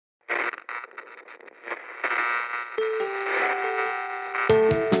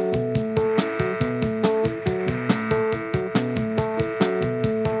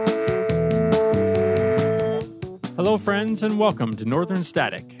friends, and welcome to Northern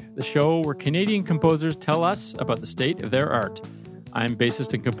Static, the show where Canadian composers tell us about the state of their art. I'm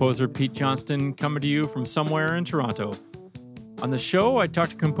bassist and composer Pete Johnston, coming to you from somewhere in Toronto. On the show, I talk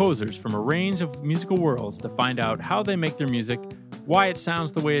to composers from a range of musical worlds to find out how they make their music, why it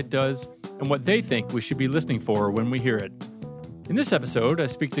sounds the way it does, and what they think we should be listening for when we hear it. In this episode, I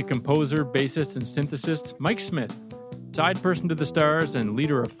speak to composer, bassist, and synthesist Mike Smith, side person to the stars and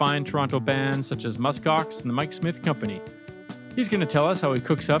leader of fine Toronto bands such as Muskox and the Mike Smith Company. He's going to tell us how he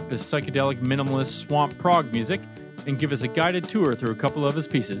cooks up his psychedelic minimalist swamp prog music and give us a guided tour through a couple of his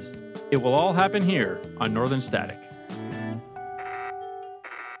pieces. It will all happen here on Northern Static.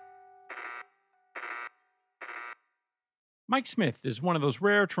 Mike Smith is one of those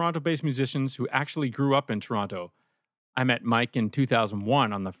rare Toronto-based musicians who actually grew up in Toronto. I met Mike in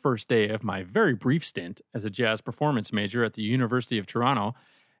 2001 on the first day of my very brief stint as a jazz performance major at the University of Toronto,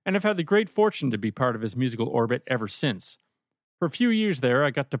 and have had the great fortune to be part of his musical orbit ever since. For a few years there, I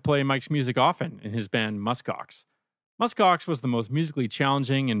got to play Mike's music often in his band Muskox. Muskox was the most musically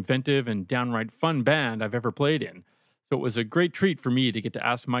challenging, inventive, and downright fun band I've ever played in, so it was a great treat for me to get to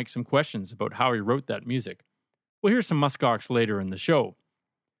ask Mike some questions about how he wrote that music. We'll hear some Muskox later in the show.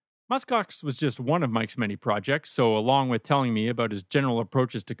 Muskox was just one of Mike's many projects, so along with telling me about his general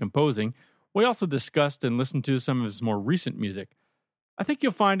approaches to composing, we also discussed and listened to some of his more recent music. I think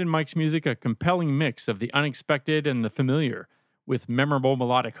you'll find in Mike's music a compelling mix of the unexpected and the familiar, with memorable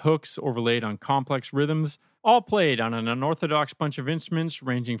melodic hooks overlaid on complex rhythms, all played on an unorthodox bunch of instruments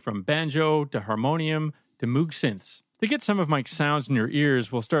ranging from banjo to harmonium to Moog synths. To get some of Mike's sounds in your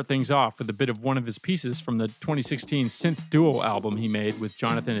ears, we'll start things off with a bit of one of his pieces from the 2016 synth duo album he made with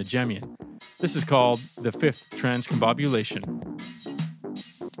Jonathan Adjemian. This is called The Fifth Transcombobulation.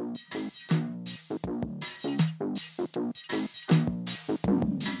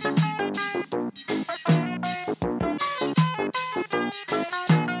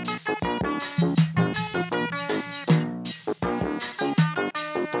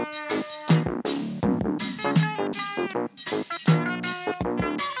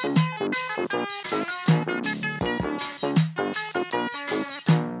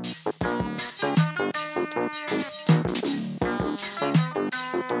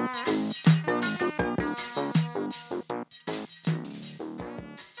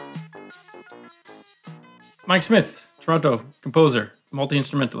 Mike Smith, Toronto, composer,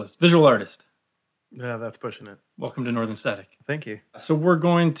 multi-instrumentalist, visual artist. Yeah, that's pushing it. Welcome to Northern Static. Thank you. So we're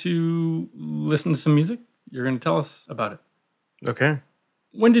going to listen to some music. You're going to tell us about it. Okay.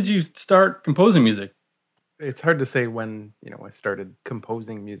 When did you start composing music? It's hard to say when, I started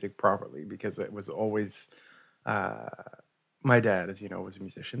composing music properly because it was always, my dad, as you know, was a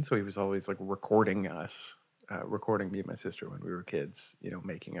musician. So he was always like recording us, recording me and my sister when we were kids,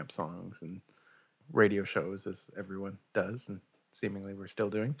 making up songs and radio shows as everyone does, and seemingly we're still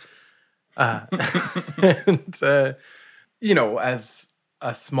doing. And, as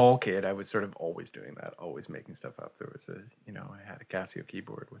a small kid, I was sort of always doing that, always making stuff up. There was I had a Casio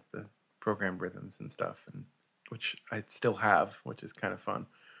keyboard with the programmed rhythms and stuff, and which I still have, which is kind of fun.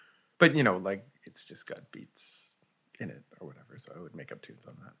 But, it's just got beats in it or whatever, so I would make up tunes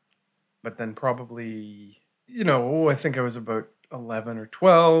on that. But then probably, I think I was about 11 or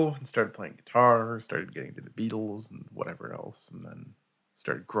 12 and started playing guitar, started getting to the Beatles and whatever else, and then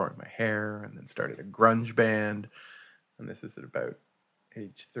started growing my hair, and then started a grunge band. And this is at about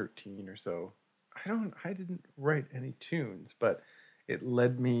age 13 or so. I didn't write any tunes, but it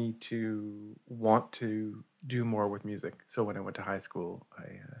led me to want to do more with music. So when I went to high school, I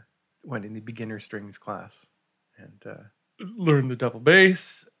went in the beginner strings class and learned the double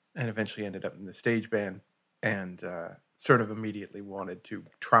bass, and eventually ended up in the stage band, and sort of immediately wanted to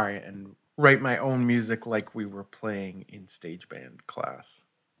try and write my own music like we were playing in stage band class.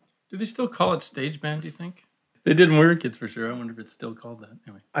 Do they still call it stage band, do you think? They did when we were kids for sure. I wonder if it's still called that.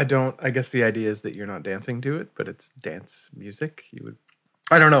 Anyway. I guess the idea is that you're not dancing to it, but it's dance music.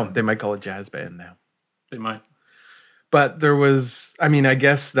 I don't know. They might call it jazz band now. They might. But there was, I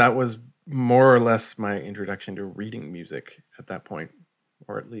guess that was more or less my introduction to reading music at that point,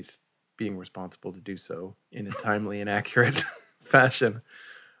 or at least being responsible to do so in a timely and accurate fashion.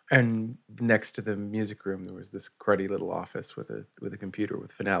 And next to the music room, there was this cruddy little office with a computer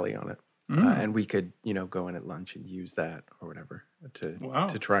with Finale on it. And we could, go in at lunch and use that or whatever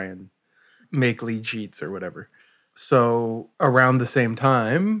to try and make lead sheets or whatever. So around the same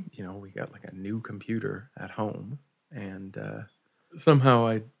time, we got like a new computer at home, and somehow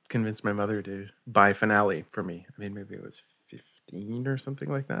I convinced my mother to buy Finale for me. Maybe it was 15 or something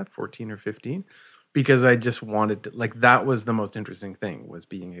like that, 14 or 15, because I just wanted to, that was the most interesting thing, was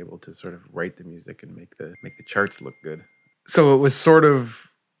being able to sort of write the music and make the charts look good. So it was sort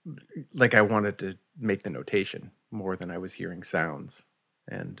of like I wanted to make the notation more than I was hearing sounds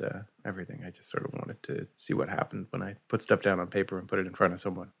and everything. I just sort of wanted to see what happened when I put stuff down on paper and put it in front of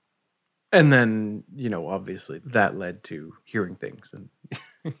someone. And then, obviously that led to hearing things and,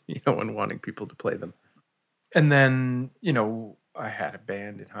 and wanting people to play them. And then, I had a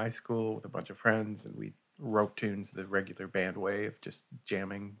band in high school with a bunch of friends, and we wrote tunes the regular band way of just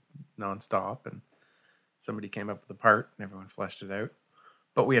jamming nonstop. And somebody came up with a part and everyone fleshed it out.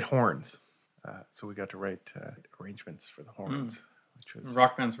 But we had horns. So we got to write arrangements for the horns, which was...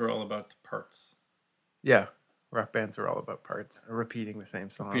 Rock bands were all about parts. Yeah. Rock bands are all about parts. Repeating the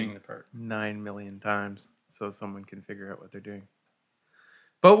same song. Repeating the part. 9 million times so someone can figure out what they're doing.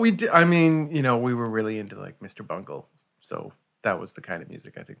 But we did, we were really into like Mr. Bungle. So that was the kind of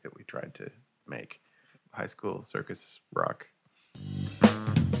music I think that we tried to make. High school circus rock.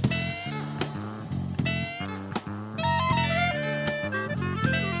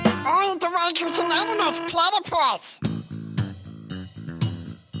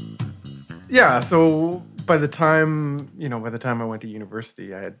 Yeah, so by the time I went to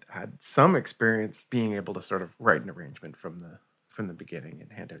university, I had some experience being able to sort of write an arrangement from the beginning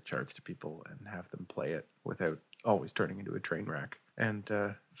and hand out charts to people and have them play it without always turning into a train wreck. And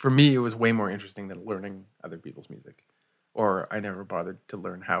for me, it was way more interesting than learning other people's music. Or I never bothered to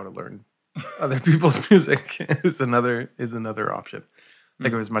learn how to learn other people's music is another option.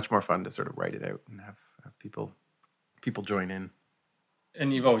 Like it was much more fun to sort of write it out and have people join in.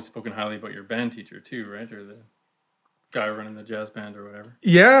 And you've always spoken highly about your band teacher too, right? Or the guy running the jazz band or whatever.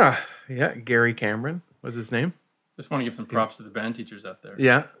 Yeah. Gary Cameron was his name. Just want to give some props to the band teachers out there.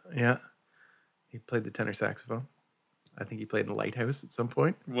 Yeah. He played the tenor saxophone. I think he played in the Lighthouse at some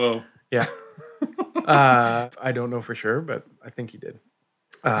point. Whoa. Yeah. I don't know for sure, but I think he did.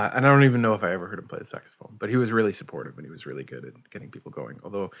 And I don't even know if I ever heard him play the saxophone, but he was really supportive and he was really good at getting people going.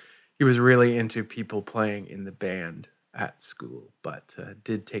 Although he was really into people playing in the band at school, but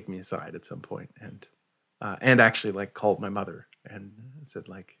did take me aside at some point and actually like called my mother and said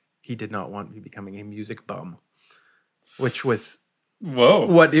like he did not want me becoming a music bum, which was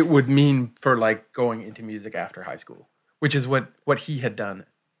what it would mean for like going into music after high school, which is what he had done,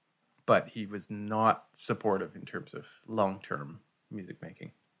 but he was not supportive in terms of long-term music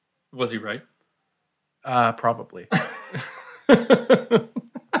making. Was he right? Probably.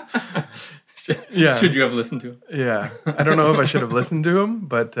 Yeah. Should you have listened to him? Yeah. I don't know if I should have listened to him,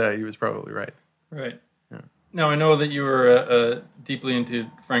 but he was probably right. Right. Yeah. Now, I know that you were deeply into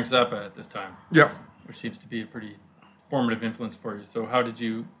Frank Zappa at this time. Yeah. Which seems to be a pretty formative influence for you. So how did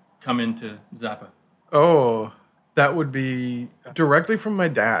you come into Zappa? Oh, that would be directly from my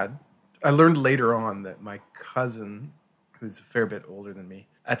dad. I learned later on that my cousin, who's a fair bit older than me,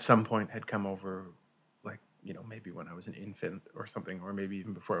 at some point had come over, like, maybe when I was an infant or something, or maybe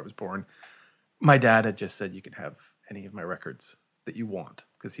even before I was born. My dad had just said, you can have any of my records that you want,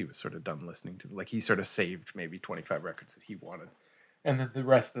 because he was sort of done listening to, like, he sort of saved maybe 25 records that he wanted. And then the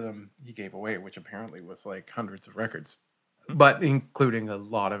rest of them he gave away, which apparently was like hundreds of records, but including a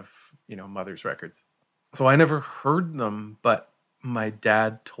lot of, Mother's records. So I never heard them, but my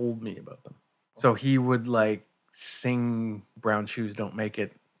dad told me about them. So he would like sing Brown Shoes Don't Make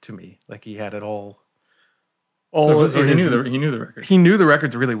It to me. Like he had it all. So he knew the records. He knew the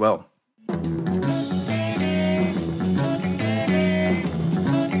records really well.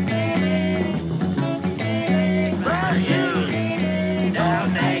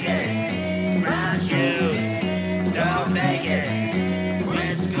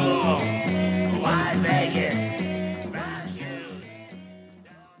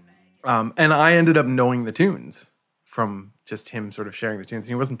 And I ended up knowing the tunes from just him sort of sharing the tunes.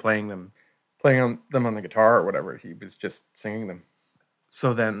 He wasn't playing them on the guitar or whatever. He was just singing them.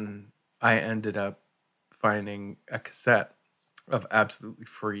 So then I ended up finding a cassette of Absolutely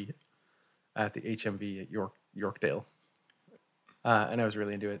Free at the HMV at Yorkdale. And I was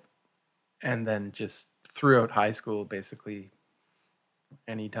really into it. And then just throughout high school, basically,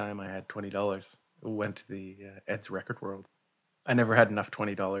 anytime I had $20, went to the Ed's Record World. I never had enough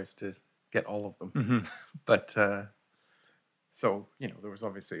 $20 to get all of them. Mm-hmm. But, so, there was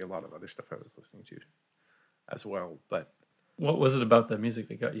obviously a lot of other stuff I was listening to as well. But what was it about the music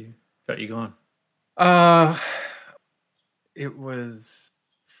that got you going? It was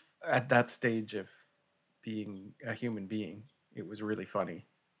at that stage of being a human being, it was really funny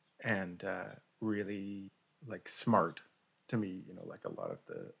and really like smart to me, like a lot of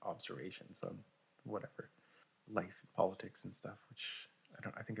the observations on whatever life and politics and stuff, which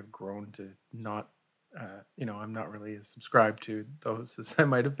I think I've grown to not, I'm not really as subscribed to those as I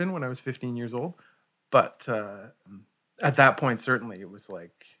might have been when I was 15 years old. But at that point, certainly it was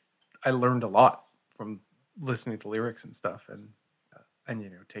like I learned a lot from listening to lyrics and stuff, and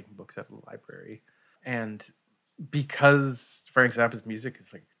taking books out of the library, and because Frank Zappa's music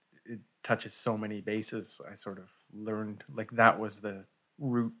is like it touches so many bases, I sort of learned like that was the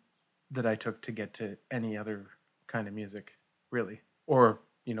route that I took to get to any other kind of music, really, or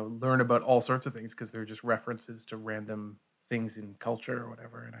learn about all sorts of things because they're just references to random things in culture or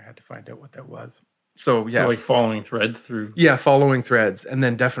whatever, and I had to find out what that was. So yeah, So like following threads through. yeah, following threads, and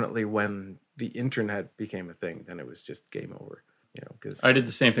then definitely when the internet became a thing, then it was just game over. Because I did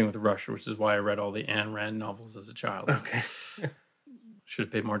the same thing with Rush, which is why I read all the Ayn Rand novels as a child. Okay. Should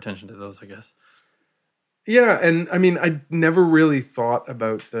have paid more attention to those, I guess. Yeah, and I mean, I never really thought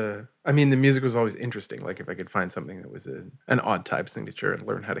about the music was always interesting. Like if I could find something that was an odd type signature and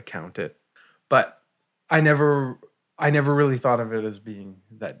learn how to count it, but I never really thought of it as being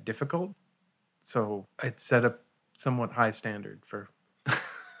that difficult. So I'd set a somewhat high standard for.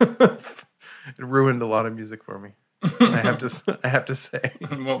 It ruined a lot of music for me. I have to say.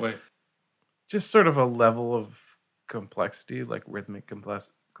 In what way? Just sort of a level of complexity, like rhythmic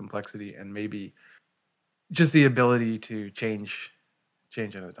complexity, and maybe just the ability to change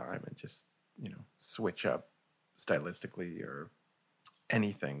at a time and just switch up stylistically or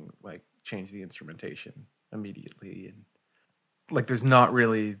anything, like change the instrumentation immediately, and like there's not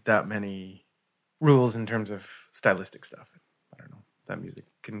really that many rules in terms of stylistic stuff. I don't know, that music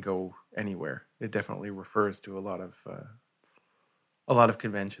can go anywhere. It definitely refers to a lot of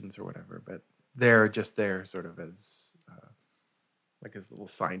conventions or whatever, but they're just there sort of as like as little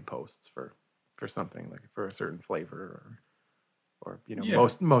signposts for something, like for a certain flavor, or Yeah.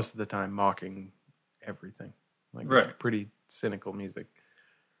 most of the time mocking everything. Like Right. It's pretty cynical music.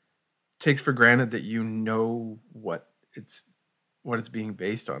 Takes for granted that what it's being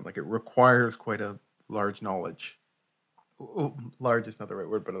based on. Like it requires quite a large knowledge. Large is not the right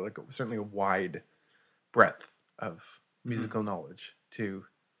word, but like certainly a wide breadth of musical knowledge to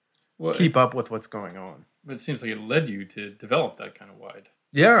keep up with what's going on. But it seems like it led you to develop that kind of wide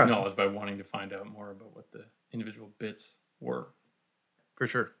knowledge by wanting to find out more about what the individual bits were. For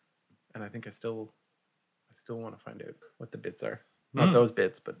sure. And I think I still want to find out what the bits are. Not those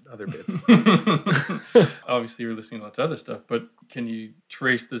bits, but other bits. Obviously, you're listening to lots of other stuff, but can you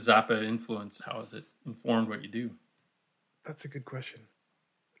trace the Zappa influence? How has it informed what you do? That's a good question.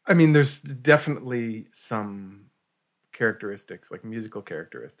 I mean, there's definitely some characteristics, like musical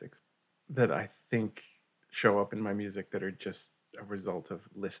characteristics, that I think show up in my music that are just a result of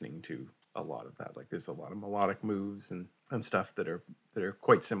listening to a lot of that. Like there's a lot of melodic moves and stuff that are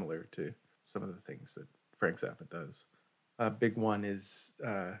quite similar to some of the things that Frank Zappa does. A big one is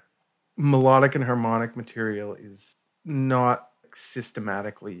melodic and harmonic material is not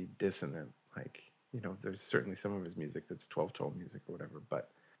systematically dissonant. Like, there's certainly some of his music that's 12-tone music or whatever, but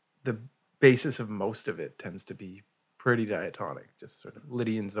the basis of most of it tends to be pretty diatonic, just sort of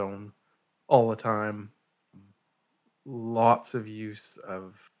Lydian zone all the time. Lots of use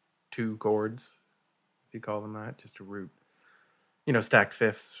of two chords, if you call them that, just a root, stacked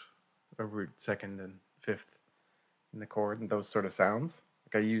fifths, a root second and fifth in the chord, and those sort of sounds.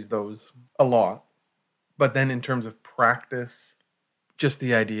 Like I use those a lot. But then in terms of practice, just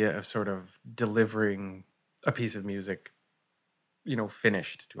the idea of sort of delivering a piece of music,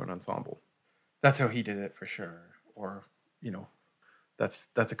 finished to an ensemble. That's how he did it for sure. Or, that's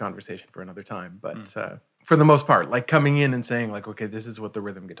a conversation for another time. But for the most part, like coming in and saying like, okay, this is what the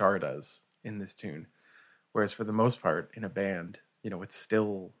rhythm guitar does in this tune. Whereas for the most part in a band, it's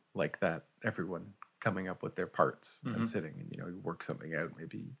still like that. Everyone coming up with their parts and sitting and, you work something out.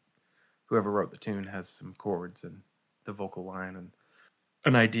 Maybe whoever wrote the tune has some chords and the vocal line and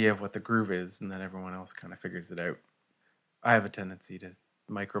an idea of what the groove is, and then everyone else kind of figures it out. I have a tendency to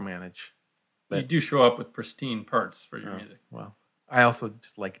micromanage. You do show up with pristine parts for your music. Well, I also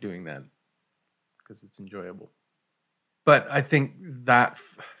just like doing that because it's enjoyable. But I think that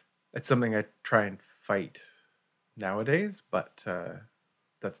it's something I try and fight nowadays, but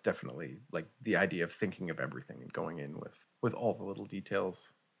that's definitely like the idea of thinking of everything and going in with all the little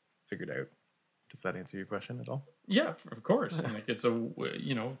details figured out. Does that answer your question at all? Yeah, of course. And like it's through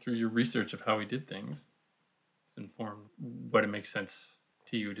your research of how he did things, it's informed what it makes sense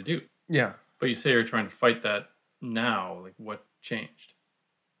to you to do. Yeah. But you say you're trying to fight that now. Like what changed?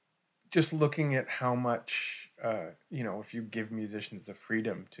 Just looking at how much, if you give musicians the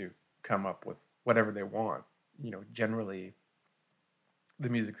freedom to come up with whatever they want, generally the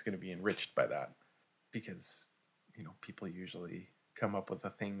music's going to be enriched by that because, people usually come up with a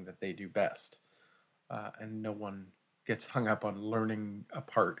thing that they do best. And no one gets hung up on learning a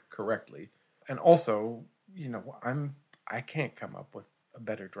part correctly. And also, I'm I can't come up with a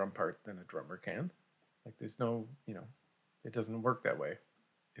better drum part than a drummer can. Like there's no, it doesn't work that way.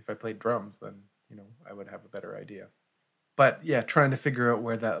 If I played drums, then, I would have a better idea. But yeah, trying to figure out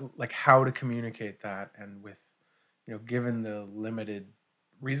where that, like how to communicate that, and with, given the limited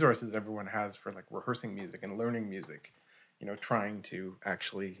resources everyone has for like rehearsing music and learning music, trying to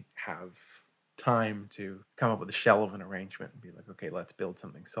actually have time to come up with a shell of an arrangement and be like, okay, let's build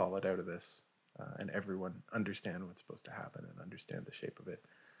something solid out of this, and everyone understand what's supposed to happen and understand the shape of it.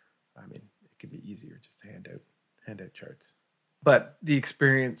 I mean, it could be easier just to hand out charts. But the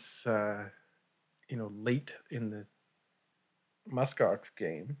experience, late in the Muskox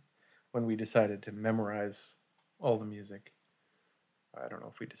game, when we decided to memorize all the music, I don't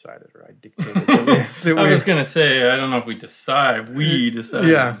know if we decided or I dictated. I was going to say, I don't know if we decide. We decided.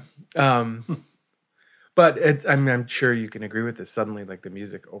 Yeah. But I'm sure you can agree with this. Suddenly, like the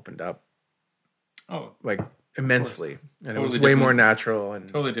music opened up. Oh, like immensely, and totally it was way more natural and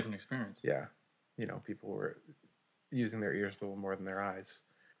totally different experience. Yeah, people were using their ears a little more than their eyes.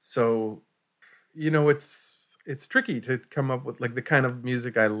 So, it's tricky to come up with like the kind of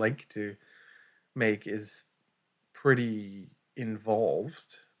music I like to make is pretty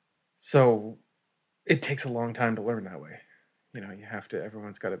involved. So it takes a long time to learn that way.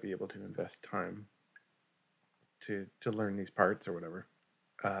 Everyone's got to be able to invest time to learn these parts or whatever.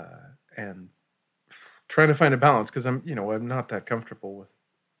 And trying to find a balance, because I'm not that comfortable with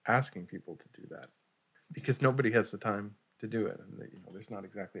asking people to do that, because nobody has the time to do it, and there's not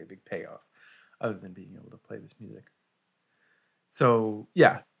exactly a big payoff other than being able to play this music. So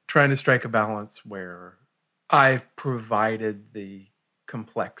yeah, trying to strike a balance where I've provided the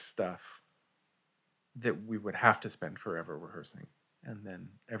complex stuff that we would have to spend forever rehearsing, and then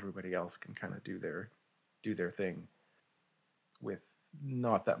everybody else can kind of do their thing with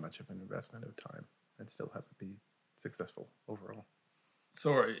not that much of an investment of time, and still have it be successful overall.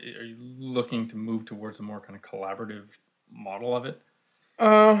 So are you looking to move towards a more kind of collaborative model of it?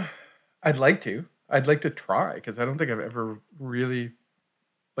 I'd like to. I'd like to try, because I don't think I've ever really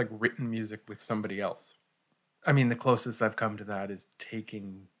like written music with somebody else. I mean, the closest I've come to that is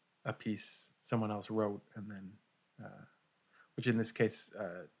taking a piece someone else wrote, and then, which in this case,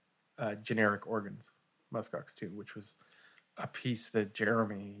 Generic Organs, Muskox 2, which was a piece that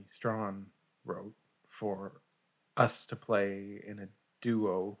Jeremy Strawn wrote for us to play in a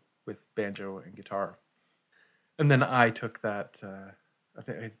duo with banjo and guitar. And then I took that, I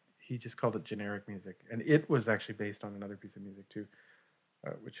think he just called it generic music, and it was actually based on another piece of music too,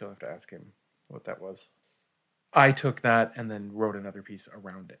 which you'll have to ask him what that was. I took that and then wrote another piece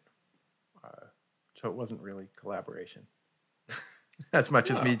around it. So it wasn't really collaboration as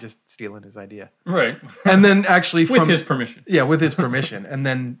much as me just stealing his idea. Right. And then actually with his permission. Yeah, with his permission. And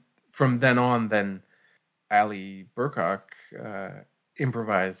then from then on, then Ali Burcock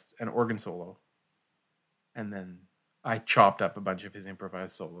improvised an organ solo. And then I chopped up a bunch of his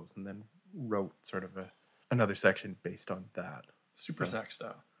improvised solos and then wrote sort of another section based on that. Super sax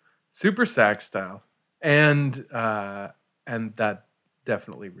style. Super sax style. And that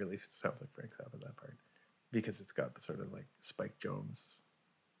definitely really sounds like Frank Zappa, that part, because it's got the sort of like Spike Jones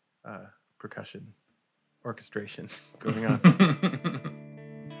percussion orchestration going on.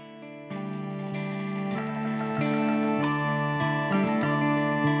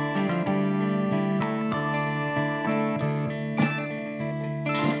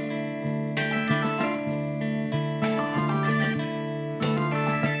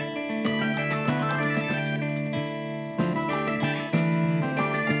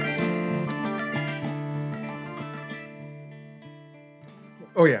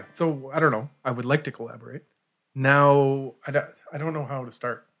 Oh yeah, so I don't know. I would like to collaborate. Now I don't know how to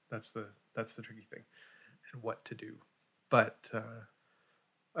start. That's the tricky thing, and what to do. But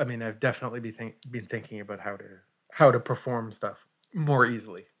I mean, I've definitely been thinking about how to perform stuff more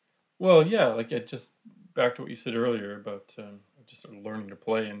easily. Well, yeah, like just back to what you said earlier about just sort of learning to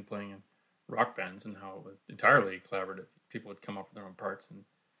play and playing in rock bands, and how it was entirely collaborative. People would come up with their own parts, and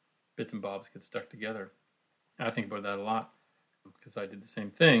bits and bobs get stuck together. And I think about that a lot, because I did the same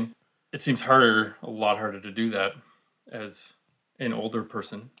thing. It seems a lot harder to do that as an older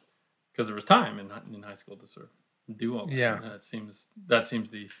person, because there was time in high school to sort of do all that. Yeah, that seems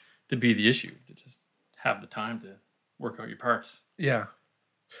to be the issue, to just have the time to work out your parts. Yeah.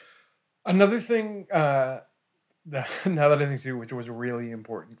 Another thing that now that I think too, which was really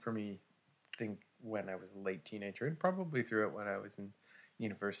important for me, I think when I was a late teenager, and probably throughout when I was in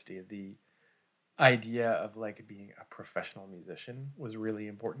university, the idea of like being a professional musician was really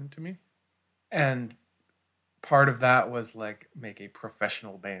important to me. And part of that was like make a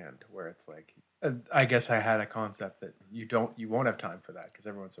professional band where it's like I guess I had a concept that you won't have time for that because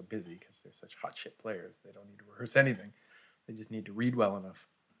everyone's so busy because they're such hot shit players. They don't need to rehearse anything. They just need to read well enough.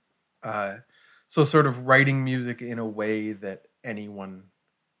 Uh, so sort of writing music in a way that anyone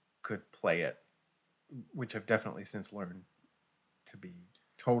could play it, which I've definitely since learned to be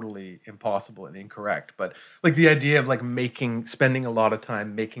totally impossible and incorrect. But like the idea of like spending a lot of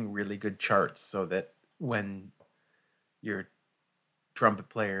time making really good charts so that when your trumpet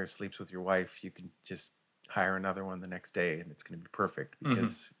player sleeps with your wife, you can just hire another one the next day and it's going to be perfect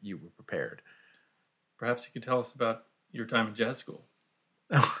because you were prepared. Perhaps you could tell us about your time in jazz school.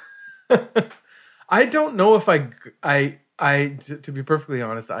 I don't know if to be perfectly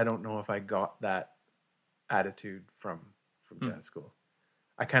honest, I don't know if I got that attitude from jazz school.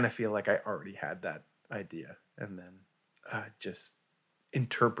 I kind of feel like I already had that idea and then just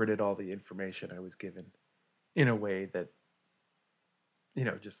interpreted all the information I was given in a way that,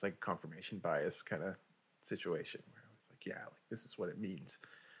 just like confirmation bias kind of situation where I was like, yeah, like this is what it means.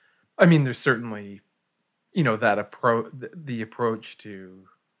 I mean, there's certainly, that the approach to,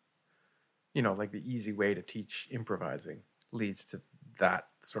 like the easy way to teach improvising leads to that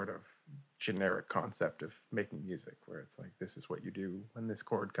sort of generic concept of making music where it's like, this is what you do when this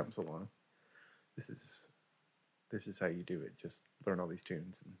chord comes along. This is how you do it. Just learn all these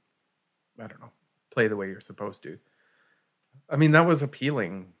tunes and I don't know, play the way you're supposed to. I mean, that was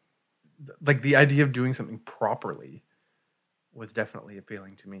appealing. Like the idea of doing something properly was definitely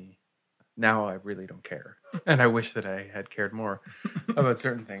appealing to me. Now I really don't care. And I wish that I had cared more about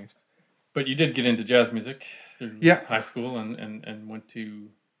certain things. But you did get into jazz music through high school and went to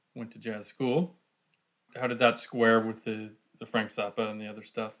jazz school. How did that square with the Frank Zappa and the other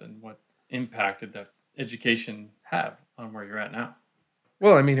stuff, and what impact did that education have on where you're at now?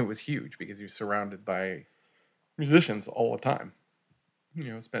 Well, I mean, it was huge because you're surrounded by musicians all the time.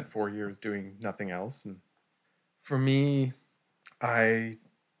 Spent 4 years doing nothing else. And for me, I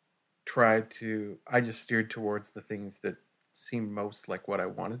just steered towards the things that seemed most like what I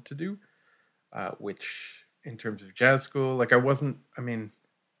wanted to do, which in terms of jazz school, like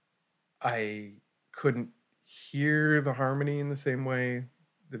I couldn't hear the harmony in the same way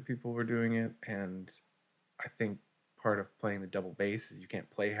that people were doing it. And I think part of playing the double bass is you can't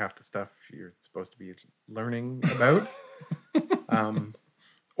play half the stuff you're supposed to be learning about.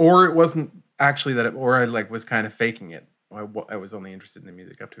 Or it wasn't actually or I like was kind of faking it. I was only interested in the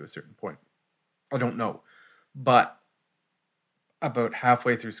music up to a certain point. I don't know, but about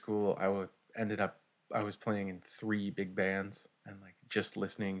halfway through school, I was playing in 3 big bands and like just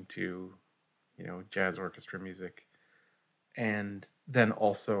listening to, jazz orchestra music, and then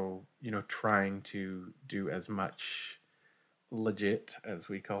also, trying to do as much legit, as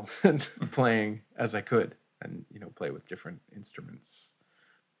we call it, playing as I could, and play with different instruments.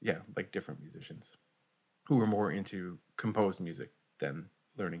 Yeah, like different musicians who were more into composed music than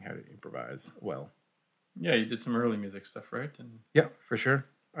learning how to improvise well. Yeah, you did some early music stuff, right? Yeah, for sure.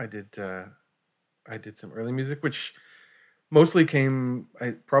 I did some early music, which probably came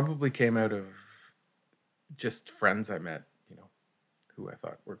out of just friends I met, who I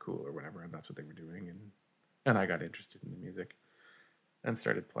thought were cool or whatever, and that's what they were doing, and I got interested in the music and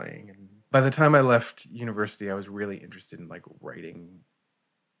started playing. And by the time I left university, I was really interested in like writing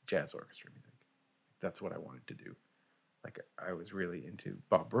jazz orchestra music. That's what I wanted to do. Like I was really into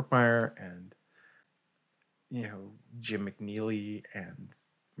Bob Brookmeyer and Jim McNeely and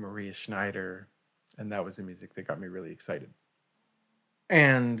Maria Schneider, and that was the music that got me really excited.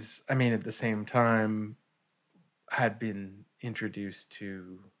 And I mean, at the same time, had been introduced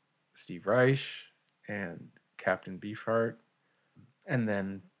to Steve Reich and Captain Beefheart, and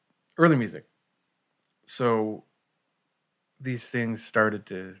then early music. So these things started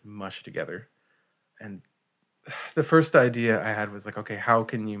to mush together. And the first idea I had was like, okay, how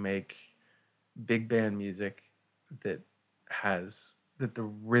can you make big band music that the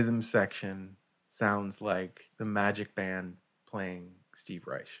rhythm section sounds like the Magic Band playing Steve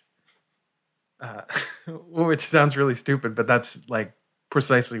Reich? Which sounds really stupid, but that's like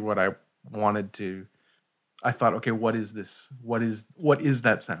precisely what I wanted to. I thought, okay, what is this? What is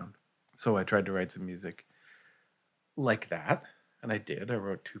that sound? So I tried to write some music like that, and I did. I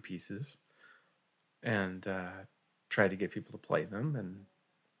wrote 2 pieces and tried to get people to play them. And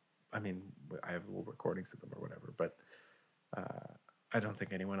I mean, I have little recordings of them or whatever, but I don't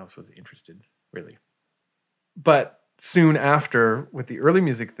think anyone else was interested really. But soon after, with the early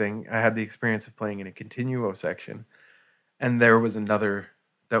music thing, I had the experience of playing in a continuo section, and there was another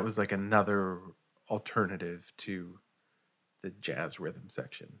alternative to the jazz rhythm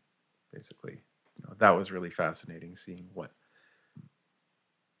section. Basically, that was really fascinating, seeing what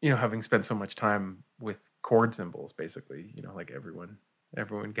having spent so much time with chord symbols, basically, like everyone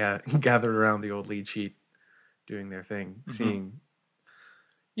gathered around the old lead sheet doing their thing, seeing,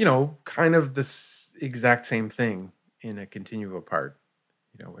 kind of this exact same thing in a continuo part,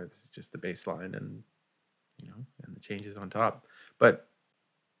 where it's just the bass line and, and the changes on top. But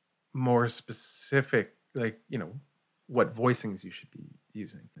more specific, like, what voicings you should be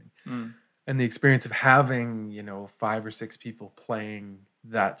using thing. And the experience of having, 5 or 6 people playing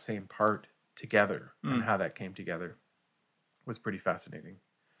that same part together and how that came together was pretty fascinating.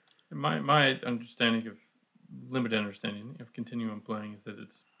 My understanding of limited understanding of continuum playing is that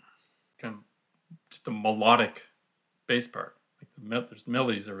it's kind of just a melodic bass part. Like there's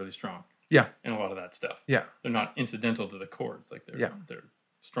melodies are really strong. Yeah. And a lot of that stuff. Yeah. They're not incidental to the chords. Like they're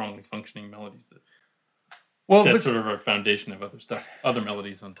strongly functioning melodies that's sort of our foundation of other stuff, other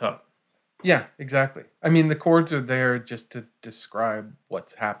melodies on top. Yeah, exactly. I mean, the chords are there just to describe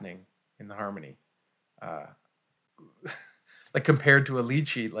what's happening in the harmony. Like compared to a lead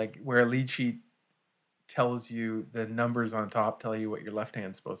sheet, like where a lead sheet tells you the numbers on top tell you what your left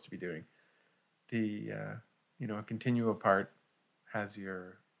hand's supposed to be doing. The a continuo part has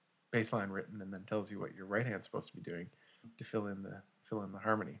your bass line written and then tells you what your right hand's supposed to be doing to fill in the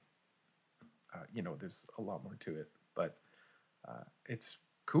harmony. There's a lot more to it, but it's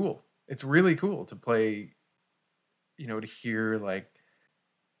cool. It's really cool to play, to hear like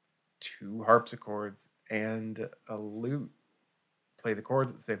 2 harpsichords and a lute play the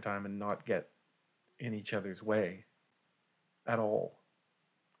chords at the same time and not get in each other's way at all.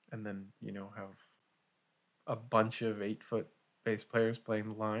 And then, have a bunch of 8-foot bass players playing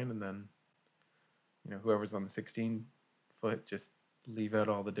the line, and then, whoever's on the 16-foot just leave out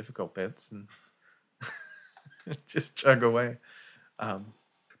all the difficult bits and just chug away.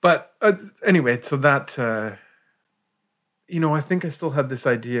 But anyway, so that, I think I still had this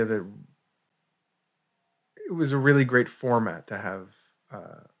idea that it was a really great format to have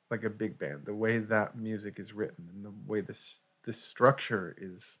like a big band. The way that music is written and the way this structure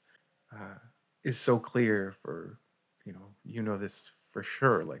is so clear for, this for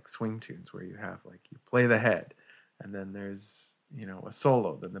sure, like swing tunes where you have like you play the head and then there's, a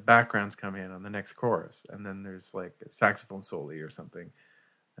solo, then the backgrounds come in on the next chorus, and then there's like a saxophone solo or something,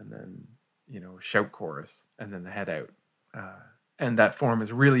 and then, shout chorus, and then the head out. And that form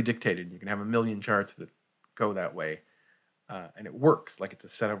is really dictated. You can have a million charts that go that way, and it works. Like it's a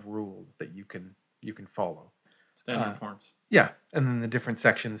set of rules that you can follow. Standard forms. Yeah, and then the different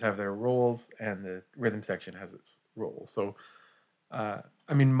sections have their roles, and the rhythm section has its role. So,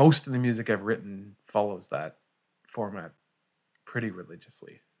 most of the music I've written follows that format pretty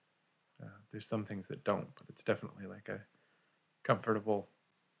religiously. There's some things that don't, but it's definitely like a comfortable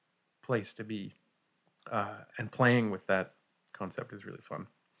place to be. And playing with that concept is really fun.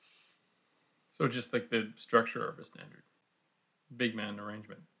 So just like the structure of a standard big band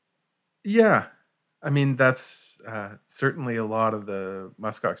arrangement. Yeah. I mean, that's certainly a lot of the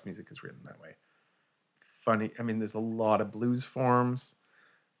Muskox music is written that way. Funny. I mean, there's a lot of blues forms.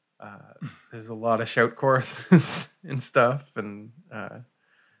 There's a lot of shout choruses and stuff. And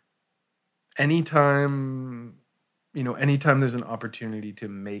anytime there's an opportunity to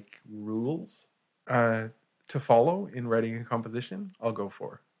make rules to follow in writing a composition, I'll go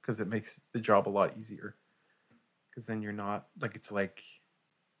for, because it makes the job a lot easier. Because then you're not like, it's like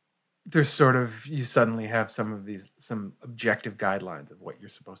there's sort of, you suddenly have some objective guidelines of what you're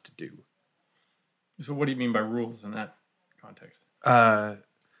supposed to do. So what do you mean by rules in that context?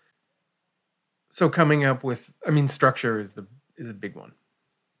 So coming up with, structure is a big one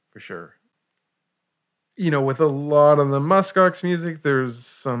for sure. With a lot of the Muskox music,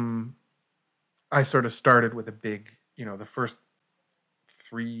 I sort of started with a big, the first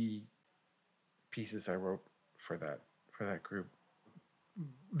 3 pieces I wrote for that group.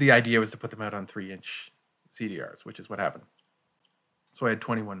 The idea was to put them out on 3-inch CDRs, which is what happened. So I had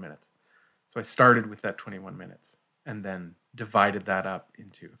 21 minutes. So I started with that 21 minutes and then divided that up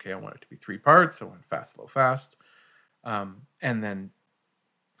into, okay, I want it to be 3 parts. I want fast, slow, fast. And then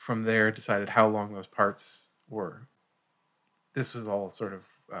from there decided how long those parts were. This was all sort of,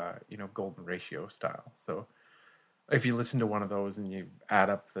 golden ratio style. So if you listen to one of those and you add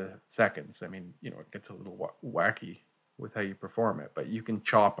up the seconds, it gets a little wacky with how you perform it, but you can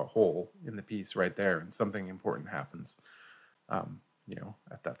chop a hole in the piece right there and something important happens,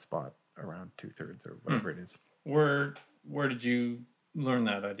 at that spot around 2/3 or whatever it is. Where did you learn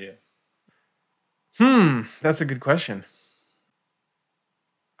that idea? That's a good question.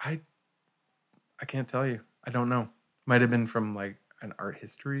 I can't tell you. I don't know. Might have been from like an art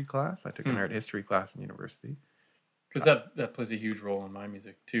history class. I took an art history class in university. Because that plays a huge role in my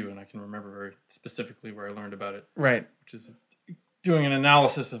music too, and I can remember very specifically where I learned about it, Right. which is doing an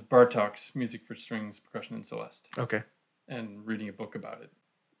analysis of Bartok's music for strings, percussion, and celeste, Okay. and reading a book about it.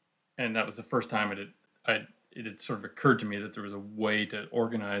 And that was the first time it had sort of occurred to me that there was a way to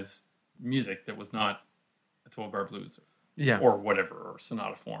organize music that was not a 12-bar blues Yeah. or whatever, or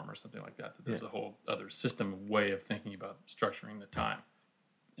sonata form or something like that. That there's a whole other system, way of thinking about structuring the time.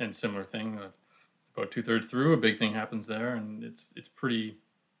 And similar thing, about 2/3 through, a big thing happens there, and it's pretty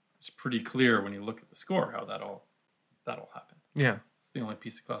clear when you look at the score how that all happened. Yeah. It's the only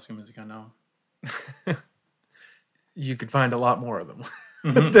piece of classical music I know. You could find a lot more of them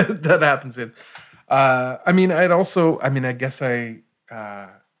that happens in. I guess I'd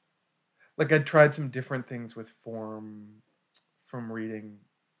tried some different things with form from reading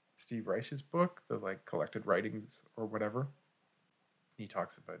Steve Reich's book, the like collected writings or whatever. He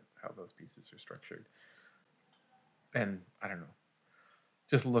talks about how those pieces are structured. And I don't know,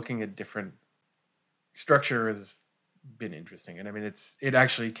 just looking at different structure has been interesting. And I mean, it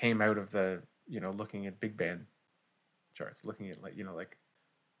actually came out of the, looking at big band charts, looking at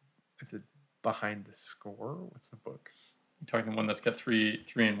is it Behind the Score? What's the book? You're talking the one that's got three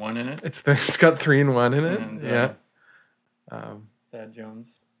and one in it? It's got 3 and 1 in it. And, yeah. Thad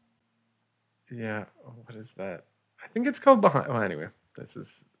Jones. Yeah. Oh, what is that? I think it's called Behind. Well, anyway, this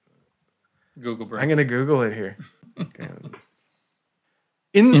is Google break. I'm going to Google it here. Okay.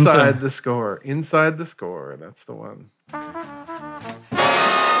 Inside the Score. Inside the Score. That's the one.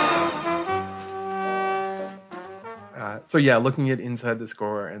 Looking at Inside the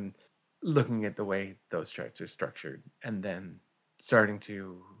Score and looking at the way those charts are structured, and then starting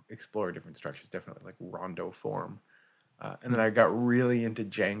to explore different structures, definitely like rondo form. And then I got really into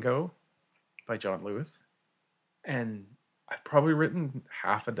Django by John Lewis. And I've probably written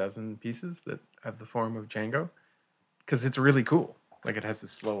half a dozen pieces that have the form of Django, because it's really cool. Like, it has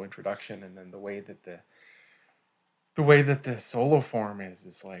this slow introduction, and then the way that the solo form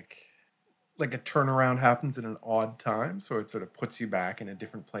is like a turnaround happens at an odd time, so it sort of puts you back in a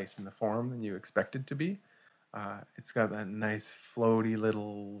different place in the form than you expected to be. It's got that nice floaty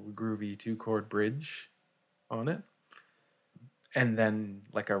little groovy 2-chord bridge on it, and then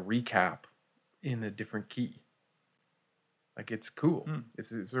like a recap in a different key. Like, it's cool.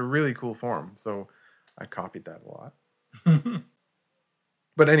 It's a really cool form. So I copied that a lot.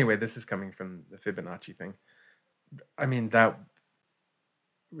 But anyway, this is coming from the Fibonacci thing. I mean, that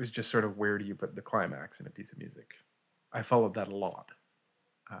was just sort of, where do you put the climax in a piece of music? I followed that a lot.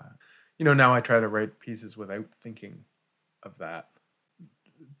 Now I try to write pieces without thinking of that.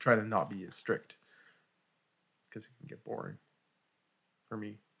 Try to not be as strict, because it can get boring for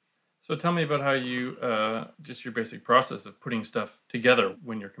me. So tell me about how you, just your basic process of putting stuff together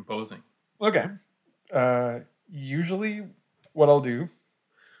when you're composing. Okay. Usually what I'll do,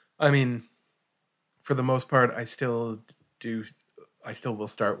 I mean, for the most part, I still will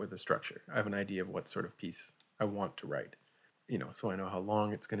start with a structure. I have an idea of what sort of piece I want to write, so I know how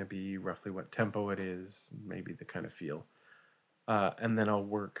long it's going to be, roughly what tempo it is, maybe the kind of feel. And then I'll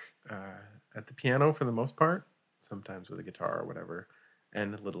work at the piano for the most part, sometimes with a guitar or whatever,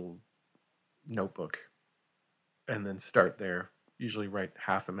 and a little notebook, and then start there. Usually write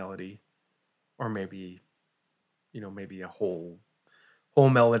half a melody, or maybe a whole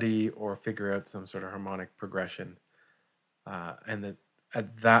melody, or figure out some sort of harmonic progression, and then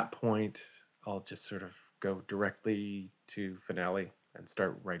at that point I'll just sort of go directly to finale and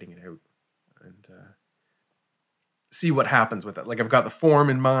start writing it out, and see what happens with it. Like, I've got the form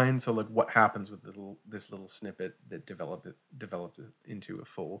in mind, so like what happens with this little snippet that developed it into a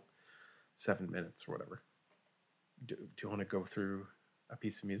full 7 minutes or whatever. Do you want to go through a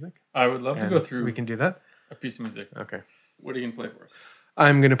piece of music? I would love to go through. We can do that. A piece of music. Okay. What are you going to play for us?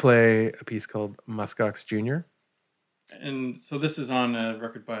 I'm going to play a piece called Muskox Jr. And so this is on a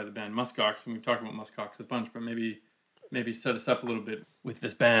record by the band Muskox, and we've talked about Muskox a bunch, but maybe set us up a little bit with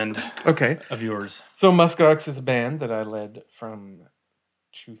this band of yours. So Muskox is a band that I led from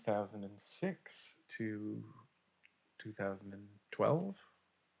 2006 to 2012,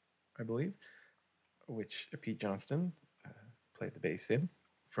 I believe, which Pete Johnston played the bass in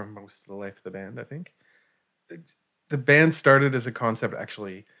for most of the life of the band, I think. The band started as a concept,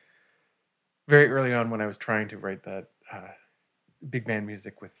 actually, very early on, when I was trying to write that big band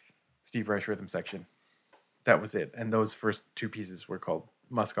music with Steve Reich rhythm section. That was it. And those first 2 pieces were called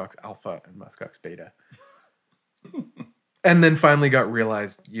Muskox Alpha and Muskox Beta. And then finally got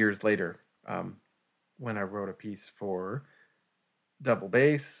realized years later, when I wrote a piece for double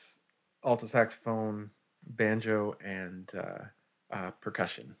bass, alto saxophone, banjo, and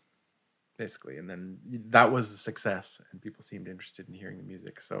percussion. basically. And then that was a success, and people seemed interested in hearing the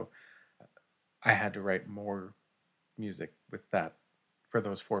music. So I had to write more music with that for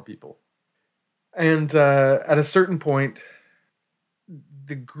those 4 people. And at a certain point,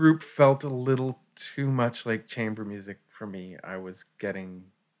 the group felt a little too much like chamber music for me. I was getting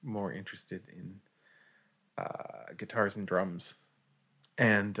more interested in guitars and drums.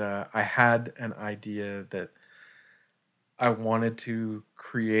 And I had an idea that I wanted to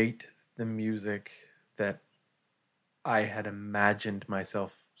create the music that I had imagined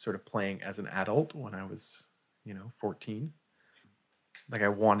myself sort of playing as an adult when I was, 14. Like I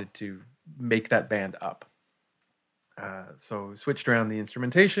wanted to make that band up. So switched around the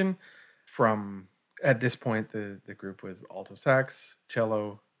instrumentation from, at this point, the group was alto sax,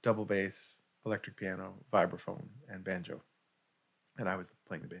 cello, double bass, electric piano, vibraphone, and banjo. And I was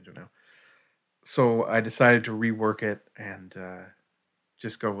playing the banjo now. So I decided to rework it and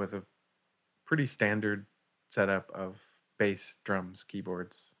just go with a pretty standard setup of bass, drums,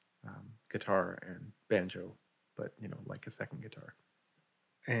 keyboards, guitar, and banjo, but like a second guitar.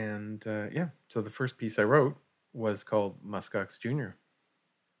 And yeah, so the first piece I wrote was called Muskox Jr.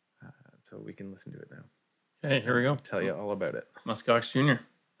 So we can listen to it now. Hey, here we go. I'll tell you all about it. Muskox Jr.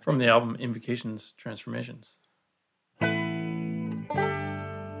 from the album Invocations Transformations.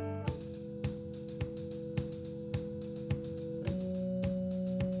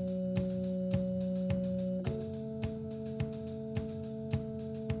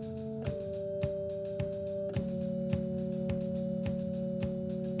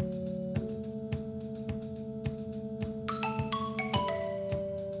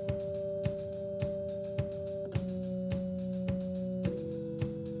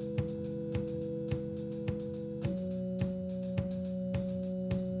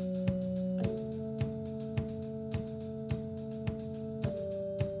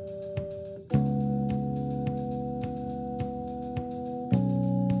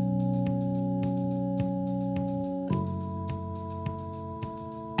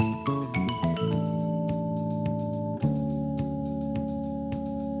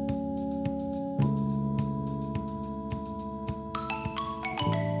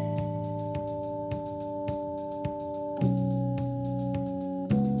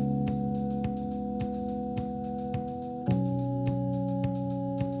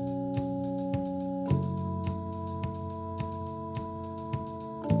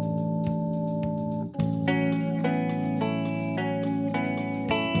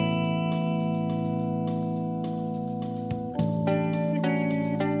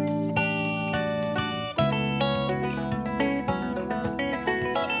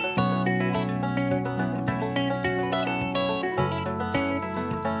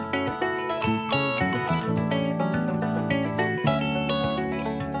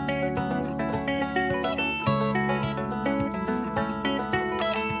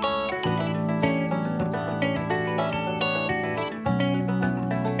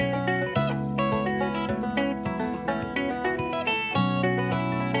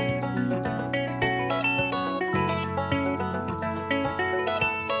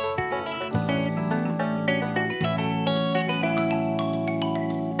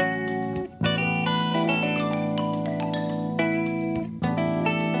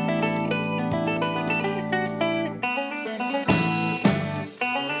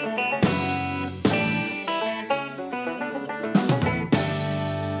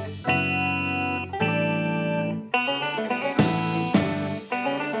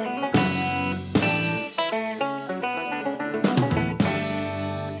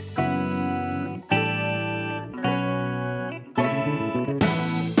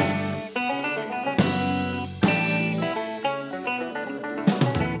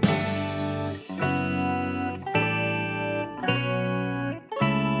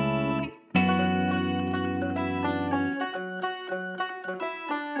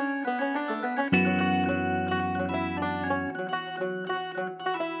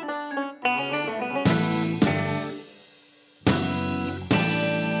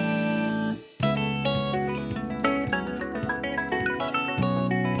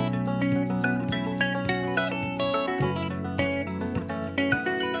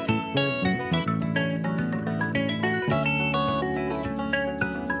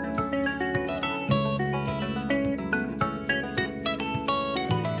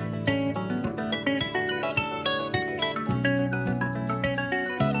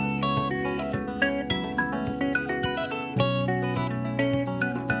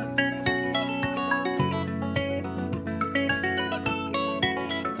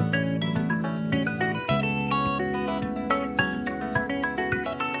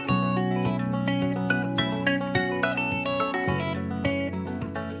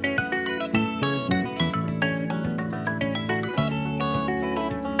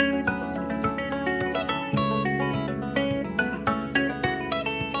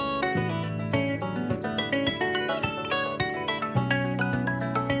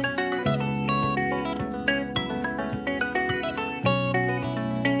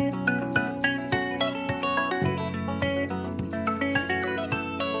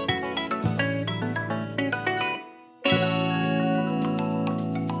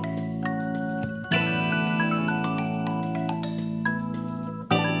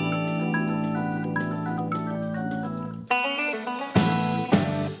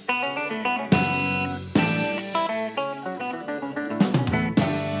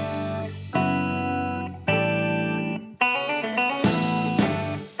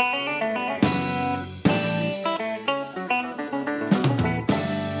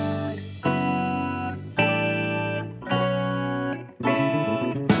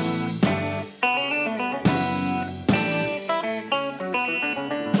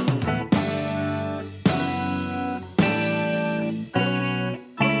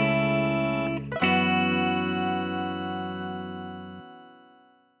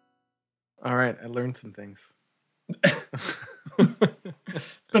 learned some things. It's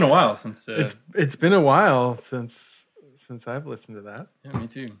been a while since. It's been a while since I've listened to that. Yeah, me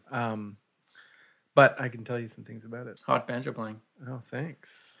too. But I can tell you some things about it. Hot banjo playing. Oh, thanks.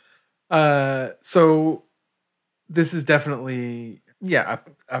 So this is definitely, a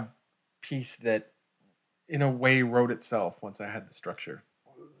piece that in a way wrote itself once I had the structure.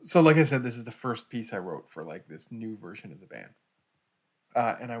 So like I said, this is the first piece I wrote for like this new version of the band.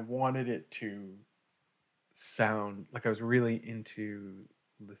 And I wanted it to sound like I was really into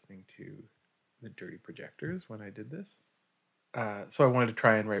listening to the Dirty Projectors when I did this. So I wanted to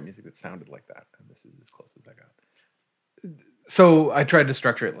try and write music that sounded like that. And this is as close as I got. So I tried to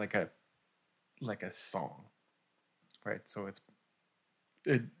structure it like a song, right? So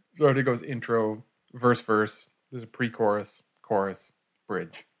it already goes intro, verse. There's a pre-chorus, chorus,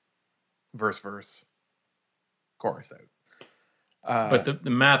 bridge, verse, chorus out. But the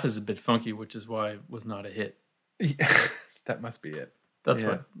math is a bit funky, which is why it was not a hit. That must be it. That's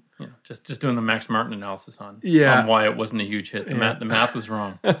what, just doing the Max Martin analysis on why it wasn't a huge hit. The math was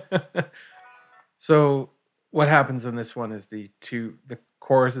wrong. So what happens in this one is the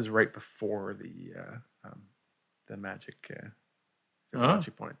chorus is right before the magic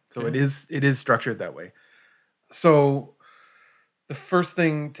Fibonacci point. So it is structured that way. So the first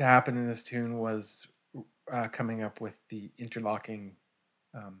thing to happen in this tune was coming up with the interlocking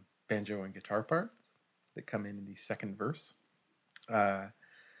banjo and guitar parts that come in the second verse.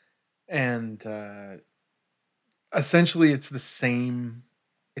 And essentially it's the same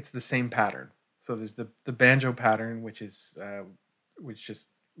pattern. So there's the banjo pattern, which just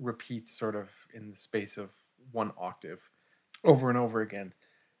repeats sort of in the space of one octave over and over again.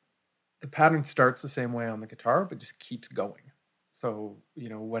 The pattern starts the same way on the guitar, but just keeps going. So,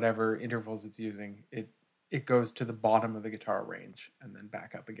 whatever intervals it's using, it goes to the bottom of the guitar range and then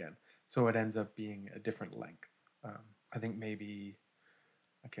back up again. So it ends up being a different length. I think maybe,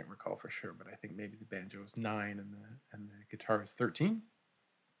 I can't recall for sure, but I think maybe the banjo is 9 and the guitar is 13.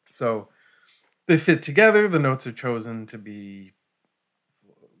 So they fit together. The notes are chosen to be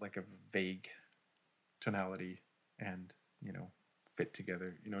like a vague tonality and, fit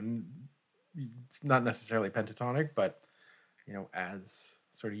together. It's not necessarily pentatonic, but, as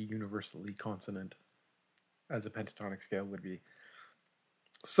sort of universally consonant as a pentatonic scale would be.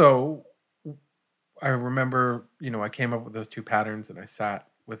 So I remember, I came up with those two patterns and I sat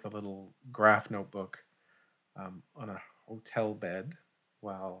with a little graph notebook on a hotel bed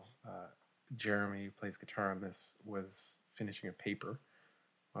while Jeremy, who plays guitar on this, was finishing a paper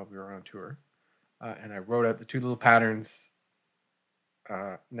while we were on tour. And I wrote out the two little patterns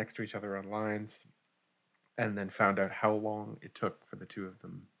next to each other on lines and then found out how long it took for the two of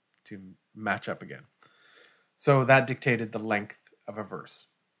them to match up again. So that dictated the length of a verse.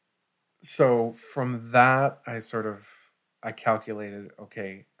 So from that, I calculated,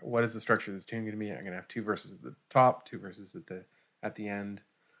 okay, what is the structure of this tune going to be? I'm going to have 2 verses at the top, 2 verses at the end.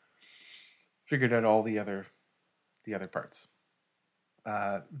 Figured out all the other parts.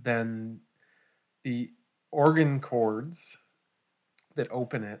 Then the organ chords that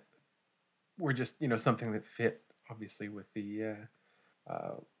open it were just, something that fit obviously with the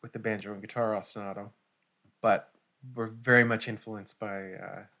banjo and guitar ostinato, but were very much influenced by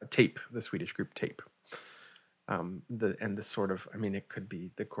Tape, the Swedish group Tape. The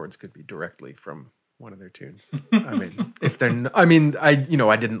chords could be directly from one of their tunes. If they're, I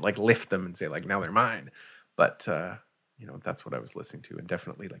didn't like lift them and say like, now they're mine, but that's what I was listening to, and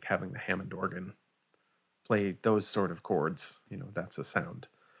definitely like having the Hammond organ play those sort of chords, that's a sound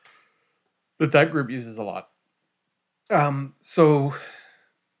that group uses a lot. So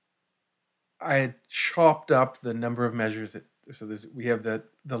I had chopped up the number of measures. We have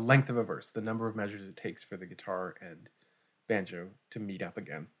the length of a verse, the number of measures it takes for the guitar and banjo to meet up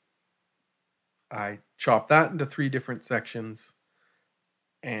again. I chopped that into 3 different sections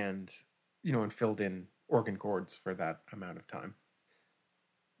and filled in organ chords for that amount of time.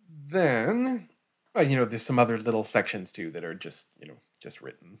 Then, there's some other little sections too that are just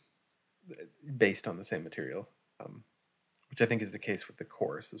written based on the same material, which I think is the case with the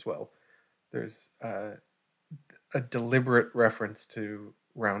chorus as well. There's a deliberate reference to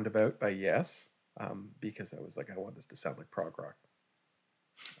Roundabout by Yes, because I was like, I want this to sound like prog rock.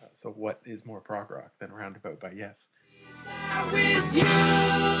 So what is more prog rock than Roundabout by Yes? With you.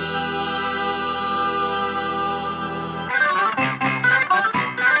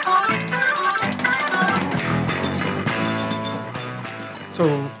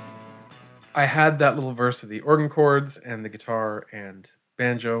 So I had that little verse of the organ chords and the guitar and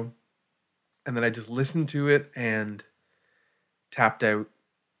banjo, and then I just listened to it and tapped out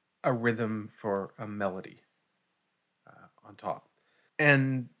a rhythm for a melody on top.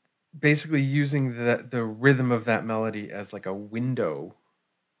 And basically using the rhythm of that melody as like a window,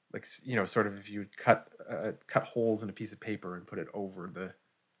 like, sort of if you cut holes in a piece of paper and put it over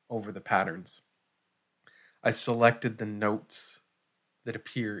the patterns. I selected the notes that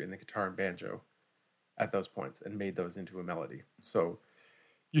appear in the guitar and banjo at those points and made those into a melody. So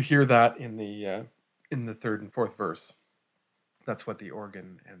you hear that in the third and fourth verse. That's what the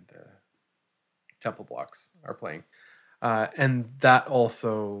organ and the temple blocks are playing. And that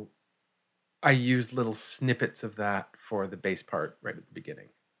also, I used little snippets of that for the bass part right at the beginning.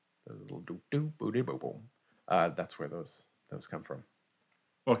 Those little doo doo boo doo boom boom. That's where those come from.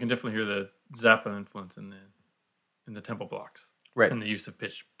 Well, I can definitely hear the Zappa influence in the tempo blocks, Right, and the use of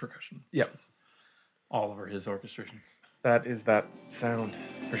pitch percussion. Yep. All over his orchestrations. That is that sound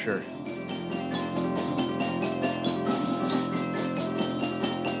for sure.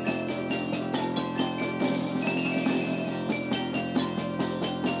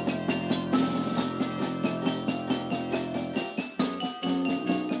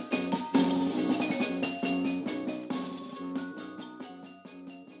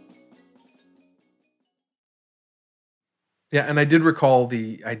 Yeah, and I did recall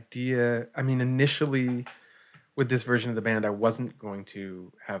the idea. I mean, initially with this version of the band, I wasn't going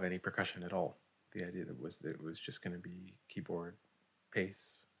to have any percussion at all. The idea that it was just going to be keyboard,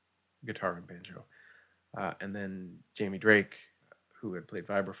 bass, guitar, and banjo. And then Jamie Drake, who had played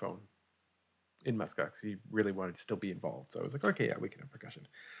vibraphone in Muskox, he really wanted to still be involved. So I was like, okay, yeah, we can have percussion.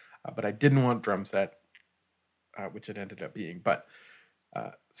 But I didn't want drum set, which it ended up being. But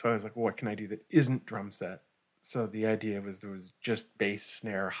so I was like, well, what can I do that isn't drum set? So the idea was there was just bass,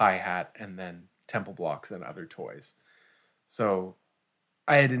 snare, hi-hat, and then temple blocks and other toys. So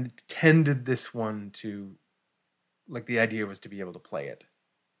I had intended this one to, like, the idea was to be able to play it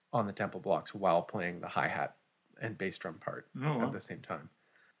on the temple blocks while playing the hi-hat and bass drum part at the same time.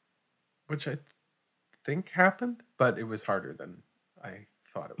 Which I think happened, but it was harder than I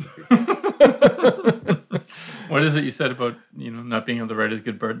thought it would be. What is it you said about not being able to write as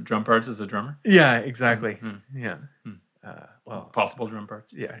good drum parts as a drummer? Yeah, exactly. Mm-hmm. Yeah. Well, possible drum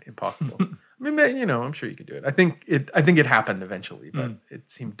parts. Yeah, impossible. I mean, I'm sure you could do it. I think it happened eventually, but it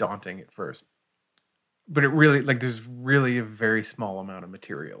seemed daunting at first. But it really, there's really a very small amount of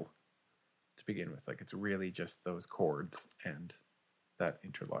material to begin with. It's really just those chords and that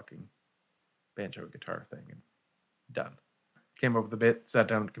interlocking banjo guitar thing, and done. Came up with a bit, sat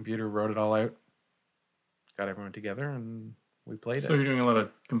down at the computer, wrote it all out, got everyone together, and we played it. So you're doing a lot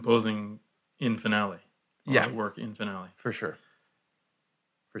of composing in Finale. Work in Finale. For sure.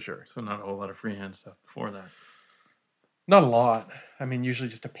 So not a whole lot of freehand stuff before that. Not a lot. I mean, usually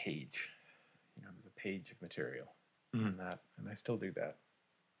just a page. There's a page of material in that, and I still do that.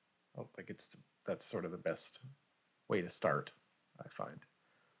 That's sort of the best way to start, I find.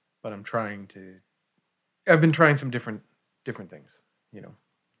 But I've been trying some different things.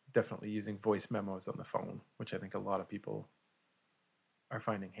 Definitely using voice memos on the phone, which I think a lot of people are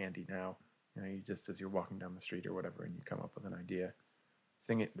finding handy now. You just, as you're walking down the street or whatever, and you come up with an idea,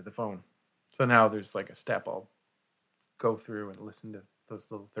 sing it into the phone. So now there's a step I'll go through and listen to those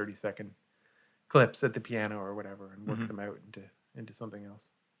little 30-second clips at the piano or whatever and work them out into something else.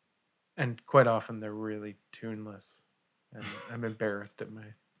 And quite often they're really tuneless, and I'm embarrassed at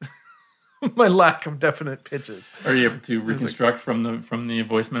my lack of definite pitches. Are you able to reconstruct from the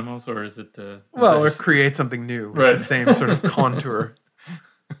voice memos, or is it or create something new with the same sort of contour?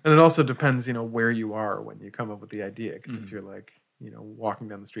 And it also depends, where you are when you come up with the idea. Because if you're walking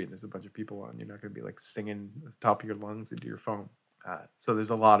down the street and there's a bunch of people on, you're not going to be singing at the top of your lungs into your phone. So there's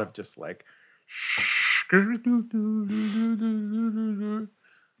a lot of just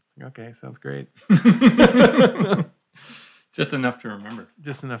okay, sounds great. Just enough to remember.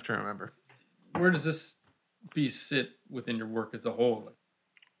 Where does this piece sit within your work as a whole?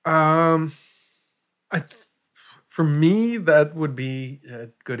 For me, that would be a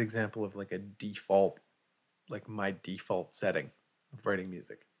good example of a default, my default setting of writing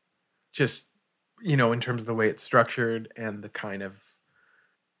music. Just, in terms of the way it's structured and the kind of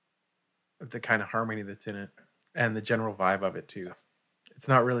harmony that's in it and the general vibe of it too. It's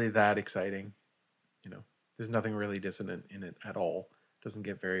not really that exciting. There's nothing really dissonant in it at all. It doesn't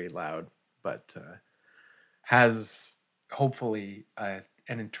get very loud, but has hopefully an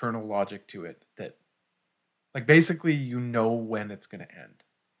internal logic to it that, basically, when it's going to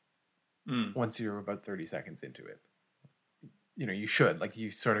end. Once you're about 30 seconds into it. You should.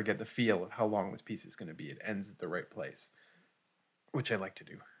 You sort of get the feel of how long this piece is going to be. It ends at the right place, which I like to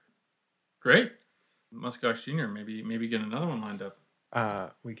do. Great. Muskox Jr., maybe get another one lined up.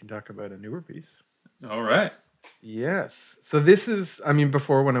 We can talk about a newer piece. All right. Yes. So this is, I mean,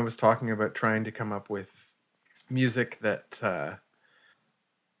 before when I was talking about trying to come up with music that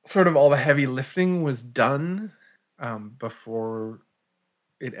sort of all the heavy lifting was done before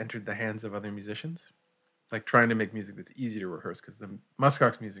it entered the hands of other musicians. Like trying to make music that's easy to rehearse, because the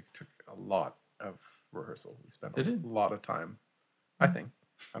Muskox music took a lot of rehearsal. We spent Did a it? lot of time, I think.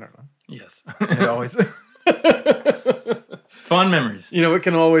 I don't know. Yes. It always, Fond memories. it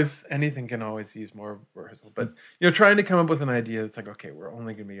can anything can always use more rehearsal. But, trying to come up with an idea that's like, okay, we're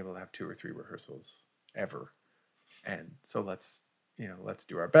only going to be able to have 2 or 3 rehearsals ever. And so let's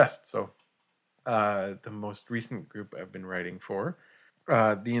do our best. So the most recent group I've been writing for,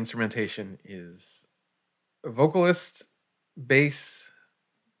 the instrumentation is a vocalist, bass,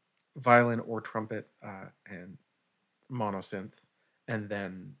 violin or trumpet, and monosynth, and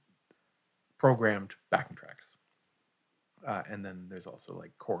then programmed backing tracks. And then there's also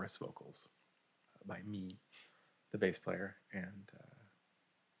like chorus vocals by me, the bass player, and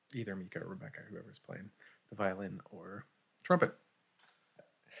either Mika or Rebecca, whoever's playing the violin or trumpet.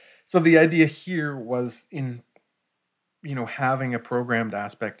 So the idea here was in, having a programmed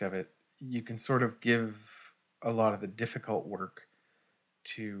aspect of it, you can sort of give a lot of the difficult work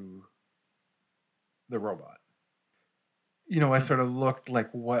to the robot. I sort of looked like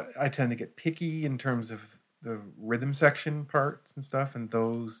what I tend to get picky in terms of the rhythm section parts and stuff, and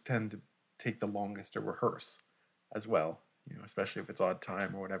those tend to take the longest to rehearse as well, especially if it's odd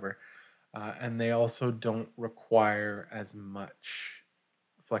time or whatever. And they also don't require as much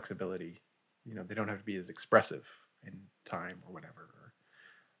flexibility. They don't have to be as expressive in time or whatever. Or,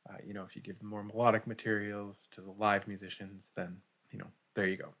 if you give more melodic materials to the live musicians, then, there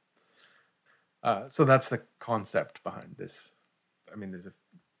you go. So that's the concept behind this. I mean, there's a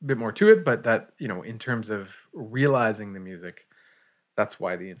bit more to it, but that, in terms of realizing the music, that's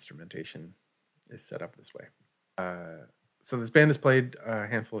why the instrumentation is set up this way. So this band has played a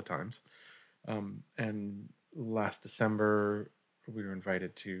handful of times. And last December, we were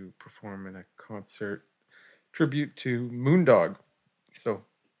invited to perform in a concert tribute to Moondog. So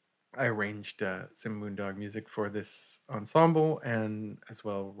I arranged some Moondog music for this ensemble, and as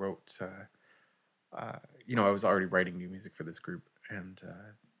well wrote, I was already writing new music for this group, and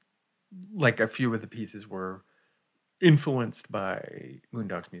like a few of the pieces were influenced by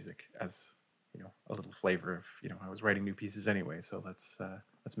Moondog's music as, a little flavor of, I was writing new pieces anyway, so let's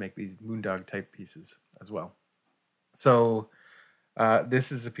make these Moondog type pieces as well. So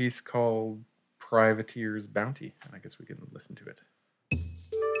this is a piece called Privateer's Bounty, and I guess we can listen to it.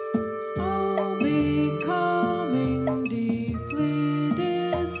 All becoming deeply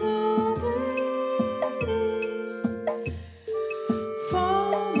disobeying,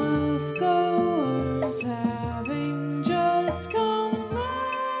 Falmouth goers having just come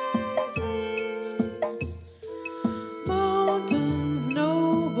lately, mountains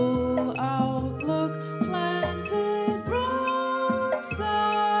noble outlook planted broadside,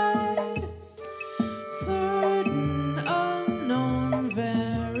 certain unknown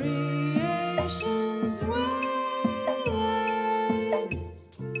variations waylaid.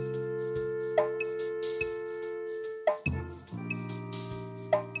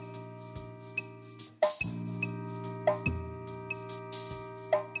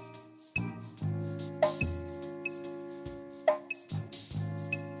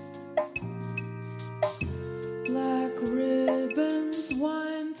 Black ribbons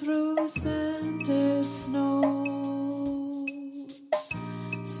wind through scented snow,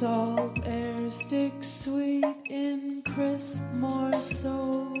 salt air sticks sweet in crisp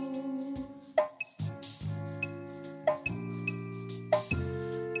morceau.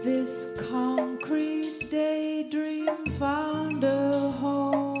 This concrete daydream found a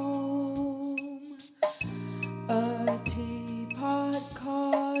home, a teapot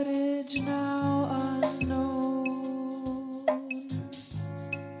cottage now unknown.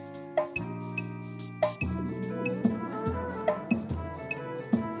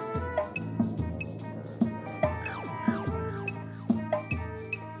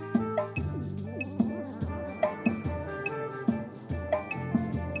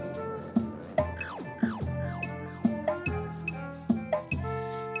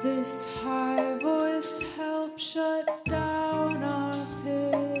 This high voice helps shut down our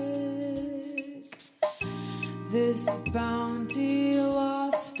pick. This bounty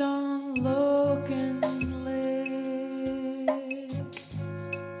lost on look and lick.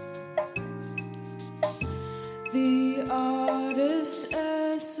 The artist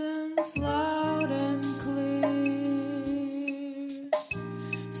essence loud and clear,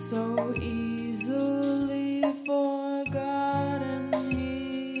 so easily forgotten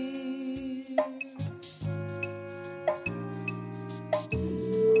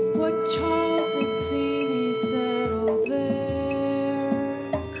what Charles had seen, he settled there.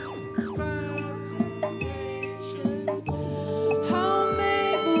 How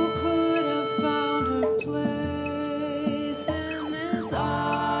Mabel could have found her place in his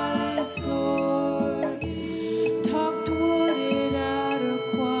eyesore, tucked wooded at a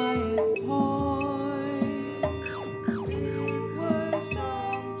quiet point, was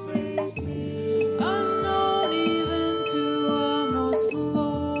someplace unknown even to a most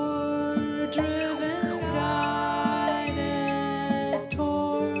lore-driven guided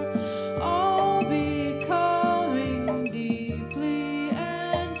tour, all becoming deeply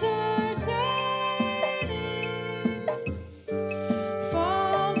entertaining.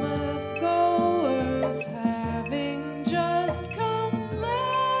 Falmouth goers having just come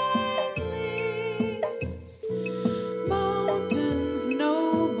lately. Mountains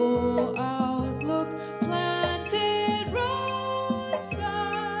noble outlook planted roadside.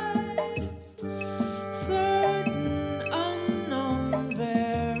 Certain unknown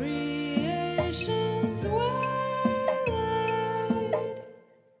variations waylaid.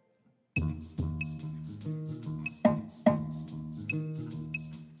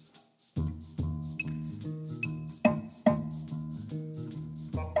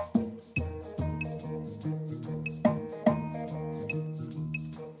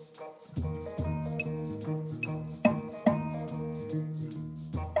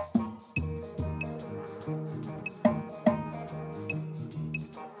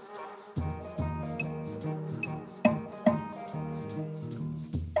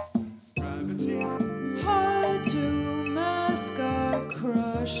 Hard to mask our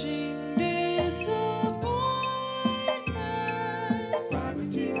crushing disappointment.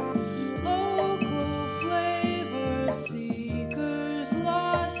 Local flavor seekers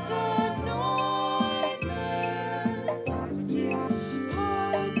lost anointment.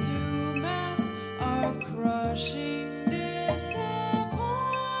 Hard to mask our crushing disappointment.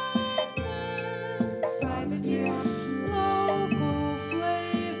 Local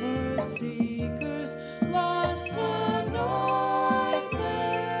flavor seekers lost anointment.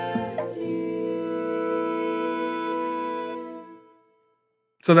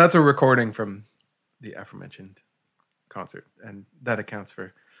 So that's a recording from the aforementioned concert, and that accounts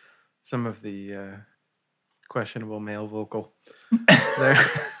for some of the questionable male vocal there.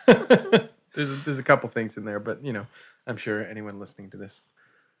 There's a couple things in there, but you know, I'm sure anyone listening to this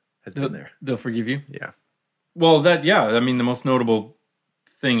has been there. They'll forgive you. Yeah. Well, I mean, the most notable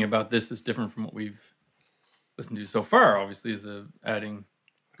thing about this is different from what we've listened to so far, obviously, is the adding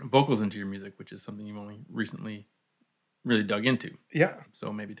vocals into your music, which is something you've only recently really dug into. Yeah.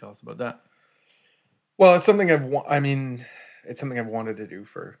 So maybe tell us about that. Well, it's something it's something I've wanted to do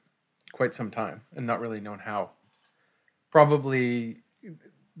for quite some time and not really known how. Probably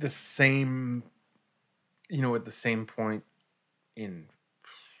the same, at the same point in,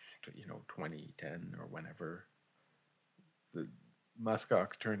 2010 or whenever the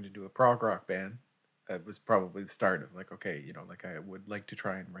Muskox turned into a prog rock band. It was probably the start of like, okay, I would like to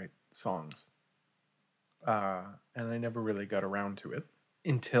try and write songs. And I never really got around to it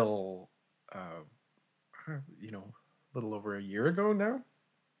until, a little over a year ago now.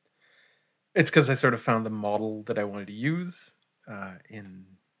 It's because I sort of found the model that I wanted to use in,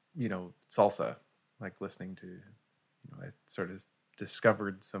 salsa, like listening to, I sort of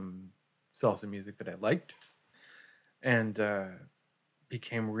discovered some salsa music that I liked and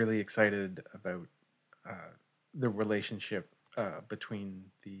became really excited about the relationship between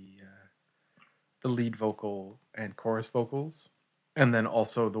the lead vocal and chorus vocals, and then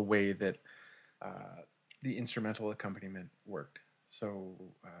also the way that the instrumental accompaniment worked. So,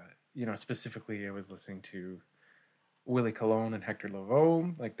 specifically, I was listening to Willie Colon and Hector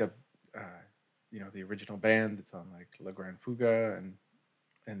Lavoe, like the original band that's on like La Grande Fuga and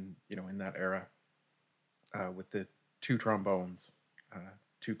in that era, with the two trombones,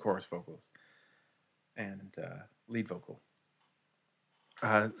 two chorus vocals, and lead vocal.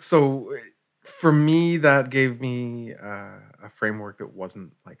 So for me, that gave me a framework that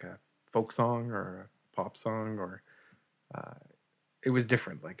wasn't like a folk song or a pop song, or it was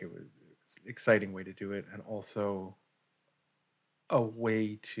different. Like it was an exciting way to do it, and also a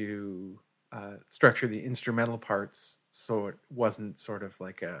way to structure the instrumental parts so it wasn't sort of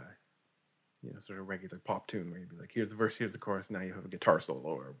like a sort of regular pop tune where you'd be like, here's the verse, here's the chorus, now you have a guitar solo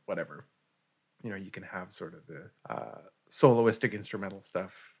or whatever. You can have sort of the soloistic instrumental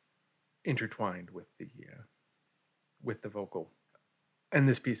stuff intertwined with the vocal. And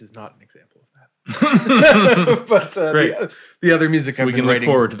this piece is not an example of that. But the other music I've been writing,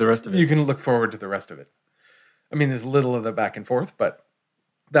 look forward to the rest of it. You can look forward to the rest of it. I mean, there's a little of the back and forth, but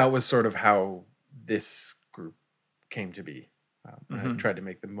that was sort of how this group came to be. I tried to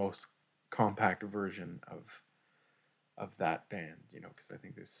make the most compact version of that band, because I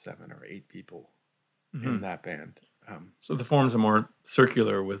think there's 7 or 8 people in that band. So the forms are more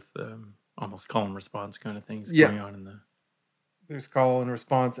circular with almost call and response kind of things Yeah. going on in the... There's call and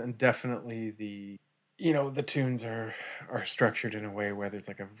response, and definitely the tunes are structured in a way where there's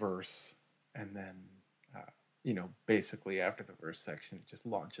like a verse, and then basically after the verse section it just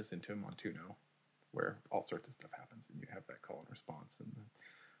launches into a montuno where all sorts of stuff happens, and you have that call and response and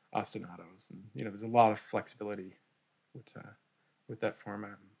the ostinatos, and there's a lot of flexibility with that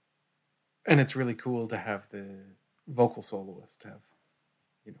format, and it's really cool to have the vocal soloist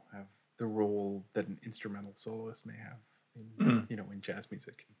have the role that an instrumental soloist may have in jazz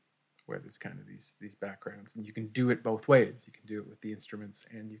music, where there's kind of these backgrounds, and you can do it both ways. You can do it with the instruments,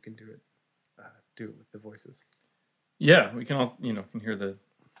 and you can do it with the voices. Yeah, we can also can hear the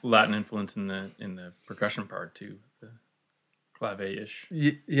Latin influence in the percussion part too, the clave-ish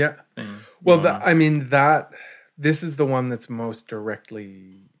Yeah. thing. Well, this is the one that's most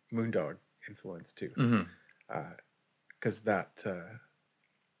directly Moondog influenced too, because that.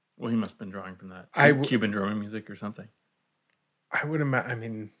 Well, he must have been drawing from that Cuban drumming music or something. I would imagine. I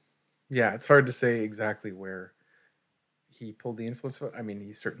mean, yeah, it's hard to say exactly where he pulled the influence from. I mean,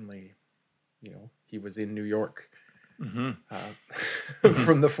 he certainly, he was in New York from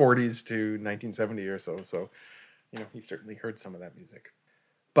the 40s to 1970 or so. So, he certainly heard some of that music.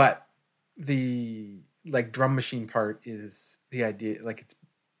 But the drum machine part is the idea, it's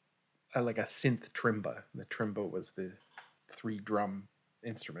like a synth trimba. The trimba was the 3-drum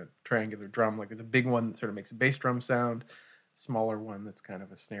instrument, triangular drum. Like, there's a big one that sort of makes a bass drum sound, smaller one that's kind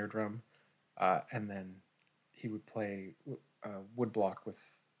of a snare drum, and then he would play woodblock with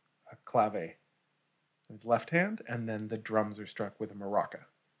a clave in his left hand, and then the drums are struck with a maraca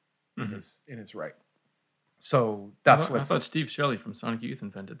in his right. So that's I thought Steve Shelley from Sonic Youth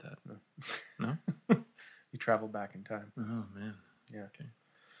invented that. No? You travel back in time. Oh man. Yeah. Okay.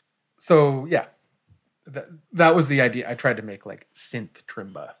 So yeah, that was the idea. I tried to make synth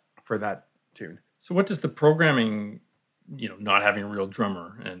trimba for that tune. So what does the programming, not having a real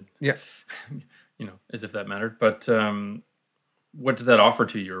drummer and as if that mattered, but what does that offer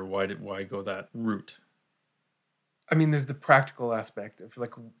to you, or why go that route? I mean, there's the practical aspect of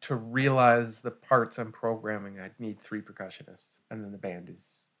to realize the parts I'm programming, I'd need 3 percussionists, and then the band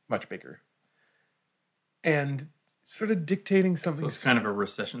is much bigger. And sort of dictating something. So it's kind of a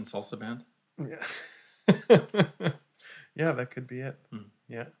recession salsa band? Yeah. Yeah, that could be it.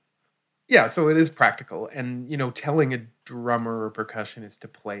 Yeah. Yeah, so it is practical. And, telling a drummer or percussionist to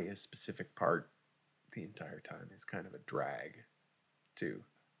play a specific part the entire time is kind of a drag, too.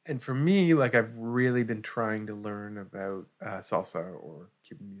 And for me, I've really been trying to learn about salsa or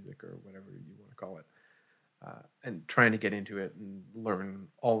Cuban music or whatever you want to call it, and trying to get into it and learn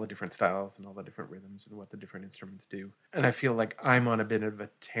all the different styles and all the different rhythms and what the different instruments do. And I feel like I'm on a bit of a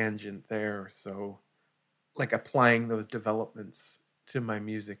tangent there. So, applying those developments to my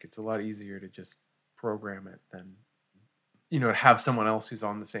music, it's a lot easier to just program it than, to have someone else who's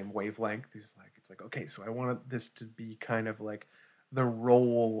on the same wavelength. Who's okay, so I want this to be kind of the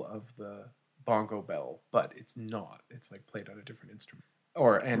role of the bongo bell, but it's not. It's played on a different instrument,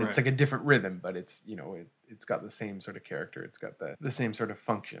 it's a different rhythm, but it's it's got the same sort of character. It's got the same sort of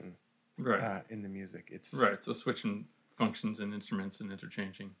function, in the music. It's right. So switching functions and instruments and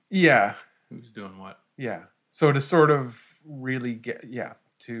interchanging. Yeah. Who's doing what? Yeah. So to sort of really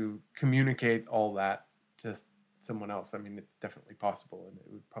to communicate all that to someone else. I mean, it's definitely possible, and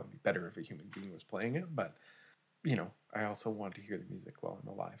it would probably be better if a human being was playing it, but I also want to hear the music while I'm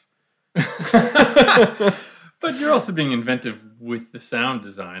alive. But you're also being inventive with the sound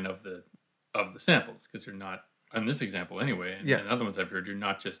design of the samples, because you're not, in this example anyway, and other ones I've heard, you're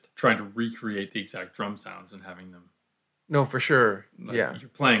not just trying to recreate the exact drum sounds and having them. No, for sure. You're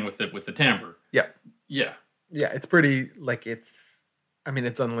playing with the timbre. Yeah. Yeah. Yeah, it's pretty it's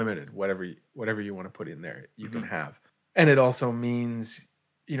unlimited. Whatever you want to put in there, you can have. And it also means,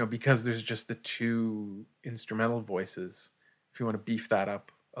 because there's just the 2 instrumental voices, if you want to beef that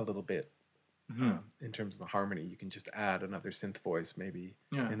up a little bit, in terms of the harmony, you can just add another synth voice maybe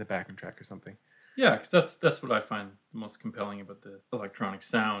in the backing track or something. Yeah, because that's what I find the most compelling about the electronic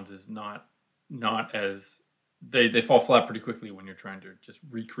sounds is not as they fall flat pretty quickly when you're trying to just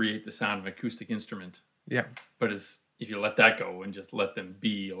recreate the sound of an acoustic instrument. Yeah. But if you let that go and just let them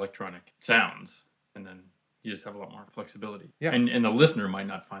be electronic sounds, and then you just have a lot more flexibility. Yeah. And the listener might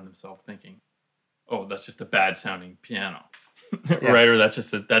not find themselves thinking, oh, that's just a bad sounding piano. Right? Or that's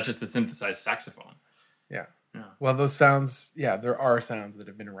just a synthesized saxophone. Yeah. Yeah. Well, those sounds, yeah, there are sounds that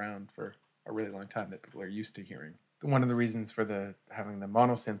have been around for a really long time that people are used to hearing. One of the reasons for having the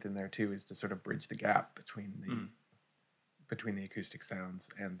monosynth in there too is to sort of bridge the gap between the acoustic sounds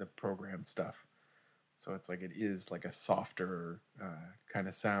and the programmed stuff. So it's like it is like a softer kind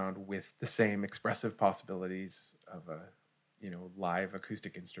of sound with the same expressive possibilities of a live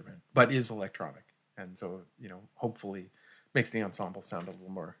acoustic instrument, but is electronic, and so hopefully makes the ensemble sound a little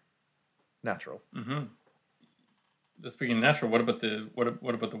more natural. Mm-hmm. Just speaking of natural, what about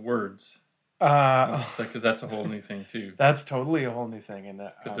the words? Because that's a whole new thing too. That's totally a whole new thing, and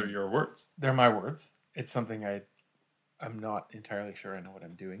Because they're your words. they're my words. It's something I'm not entirely sure I know what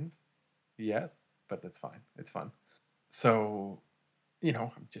I'm doing yet, but that's fine. It's fun. So,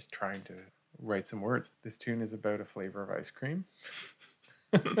 I'm just trying to write some words. This tune is about a flavor of ice cream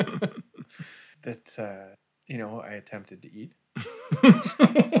that I attempted to eat.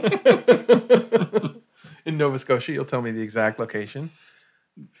 In Nova Scotia, you'll tell me the exact location.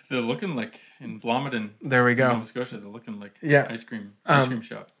 They're looking like in Blomidon. There we go. Nova Scotia, they're looking like ice cream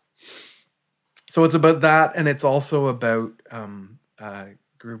shop. So it's about that, and it's also about a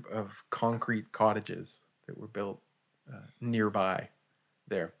group of concrete cottages that were built nearby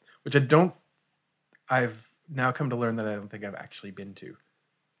there, which I've now come to learn that I don't think I've actually been to.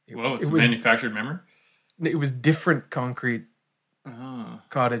 It's a manufactured memory? It was different concrete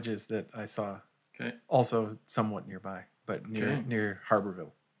cottages that I saw. Okay. Also somewhat nearby, but near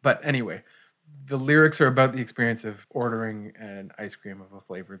Harborville. But anyway, the lyrics are about the experience of ordering an ice cream of a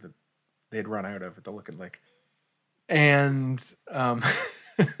flavor that they'd run out of at the Looking Lick. And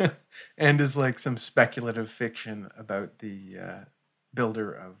and is like some speculative fiction about the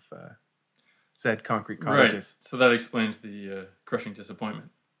builder of said concrete cottages. Right. So that explains the crushing disappointment.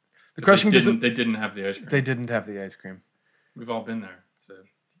 The crushing they didn't have the ice cream. They didn't have the ice cream. We've all been there. It's a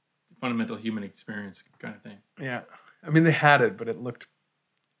fundamental human experience kind of thing. Yeah. I mean, they had it, but it looked...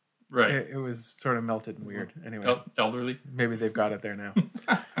 Right. It was sort of melted and weird. Anyway. Elderly? Maybe they've got it there now.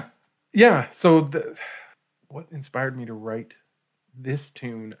 Yeah, so what inspired me to write this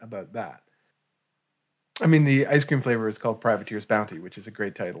tune about that? I mean, the ice cream flavor is called Privateer's Bounty, which is a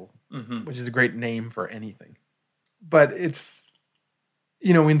great title, which is a great name for anything. But it's,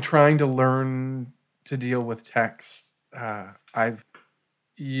 in trying to learn to deal with text, I've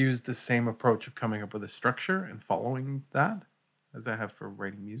used the same approach of coming up with a structure and following that as I have for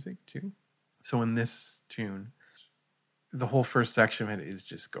writing music too. So in this tune, the whole first section of it is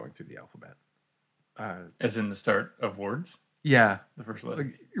just going through the alphabet. As in the start of words? Yeah. The first letter.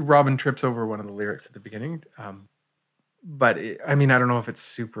 Like, Robin trips over one of the lyrics at the beginning. But I don't know if it's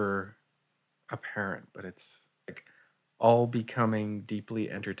super apparent, but it's like all becoming deeply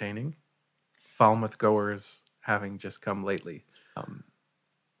entertaining. Falmouth goers having just come lately.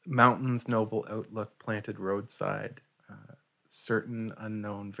 Mountains noble outlook planted roadside. Certain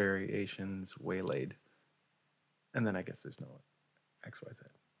unknown variations waylaid. And then I guess there's no XYZ.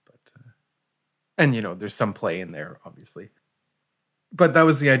 But and there's some play in there, obviously. But that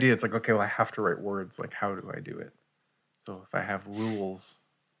was the idea. It's like, okay, well, I have to write words. Like, how do I do it? So if I have rules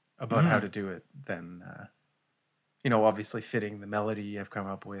about how to do it, then obviously fitting the melody I've come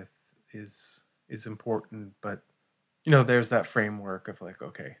up with is important. But there's that framework of like,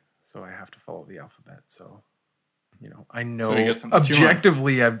 okay, so I have to follow the alphabet. So I know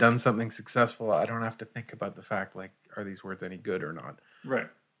objectively I've done something successful. I don't have to think about the fact, like, are these words any good or not? Right.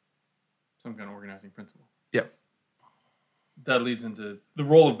 Some kind of organizing principle. Yep. That leads into the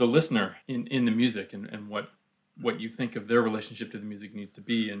role of the listener in the music and what you think of their relationship to the music needs to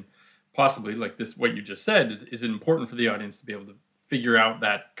be. And possibly, like this, what you just said, is it important for the audience to be able to figure out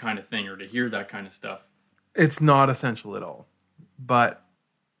that kind of thing or to hear that kind of stuff? It's not essential at all. But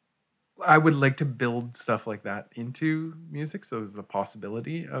I would like to build stuff like that into music, so there's the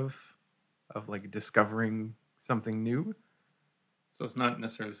possibility of like discovering something new. So it's not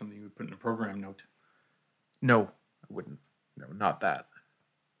necessarily something you would put in a program note. No, I wouldn't. No, not that.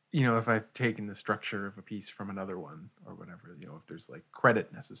 If I've taken the structure of a piece from another one or whatever, if there's like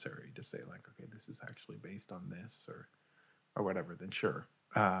credit necessary to say like, okay, this is actually based on this or whatever, then sure.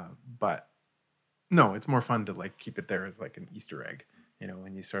 But no, it's more fun to like keep it there as like an Easter egg.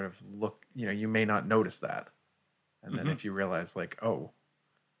 When you sort of look, you may not notice that. And then if you realize like, oh,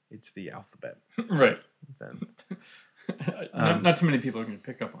 it's the alphabet. Right. Then not too many people are going to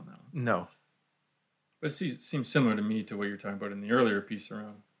pick up on that one. No. But it seems similar to me to what you're talking about in the earlier piece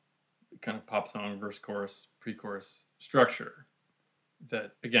around the kind of pop song, verse, chorus, pre-chorus structure.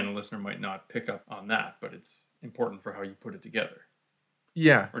 That, again, a listener might not pick up on that, but it's important for how you put it together.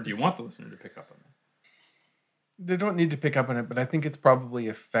 Yeah. Or do you want the listener to pick up on that? They don't need to pick up on it, but I think it's probably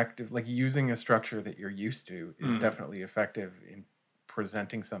effective. Like using a structure that you're used to is definitely effective in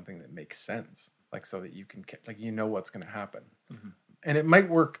presenting something that makes sense. Like so that you can like you know what's going to happen, and it might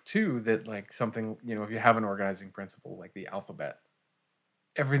work too. That like something if you have an organizing principle like the alphabet,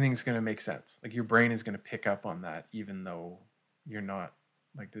 everything's going to make sense. Like your brain is going to pick up on that, even though you're not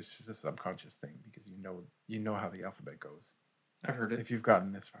like this is a subconscious thing because you know how the alphabet goes. I've heard it. If you've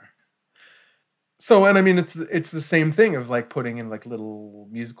gotten this far. So, and I mean, it's the same thing of like putting in like little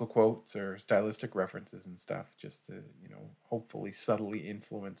musical quotes or stylistic references and stuff, just to hopefully subtly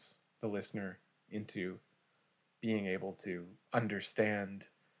influence the listener into being able to understand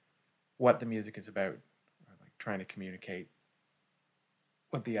what the music is about, or like trying to communicate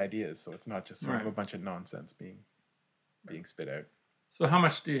what the idea is, so it's not just sort of a bunch of nonsense being spit out. So, how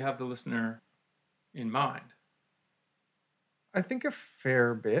much do you have the listener in mind? I think a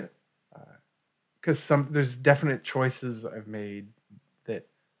fair bit. Because there's definite choices I've made that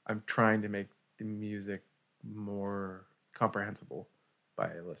I'm trying to make the music more comprehensible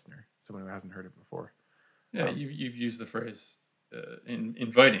by a listener, someone who hasn't heard it before. Yeah, you've used the phrase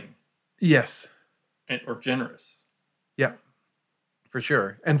inviting. Yes. Or generous. Yeah, for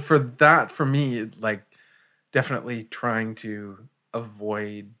sure. And for that, for me, like definitely trying to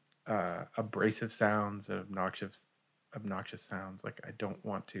avoid abrasive sounds and obnoxious sounds. Like I don't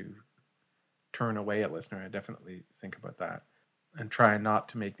want to turn away a listener. I definitely think about that and try not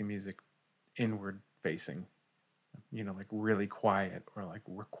to make the music inward facing, like really quiet or like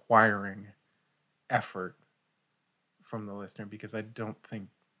requiring effort from the listener, because I don't think,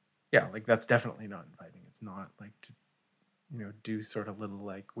 like that's definitely not inviting. It's not like to, do sort of little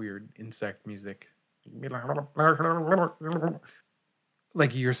like weird insect music.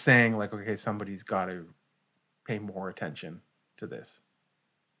 Like you're saying like, okay, somebody's got to pay more attention to this.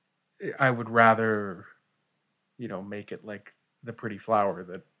 I would rather, make it like the pretty flower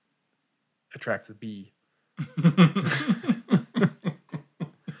that attracts a bee.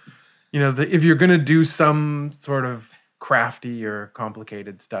 If you're going to do some sort of crafty or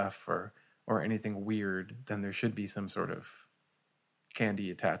complicated stuff or anything weird, then there should be some sort of candy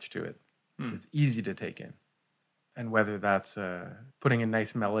attached to it. It's easy to take in. And whether that's putting a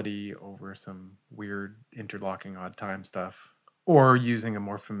nice melody over some weird interlocking odd time stuff, or using a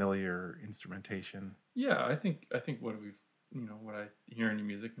more familiar instrumentation. Yeah, I think what what I hear in your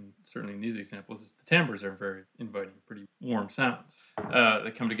music, and certainly in these examples, is the timbres are very inviting, pretty warm sounds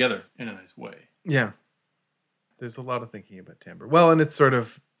that come together in a nice way. Yeah, there's a lot of thinking about timbre. Well, and it's sort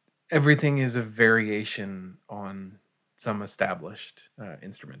of everything is a variation on some established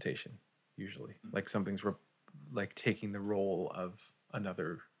instrumentation. Usually, like something's like taking the role of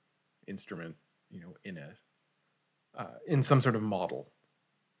another instrument, in a in some sort of model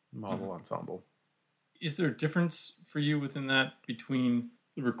ensemble. Is there a difference for you within that between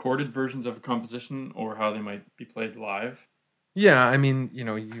the recorded versions of a composition or how they might be played live? Yeah, I mean,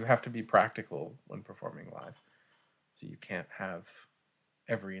 you have to be practical when performing live. So you can't have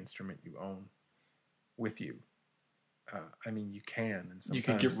every instrument you own with you. I mean, you can. And sometimes you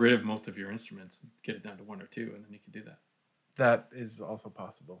could get rid of most of your instruments and get it down to one or two, and then you can do that. That is also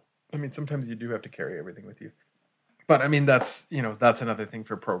possible. I mean, sometimes you do have to carry everything with you. But I mean, that's another thing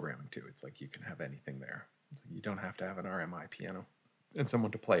for programming too. It's like you can have anything there. It's like you don't have to have an RMI piano and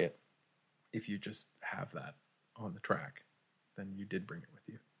someone to play it. If you just have that on the track, then you did bring it with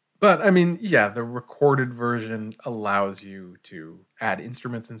you. But I mean, yeah, the recorded version allows you to add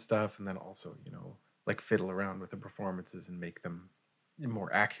instruments and stuff, and then also, like fiddle around with the performances and make them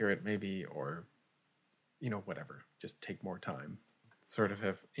more accurate maybe, or, whatever. Just take more time. Sort of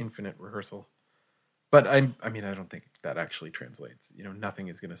have infinite rehearsal. But I mean, I don't think that actually translates. Nothing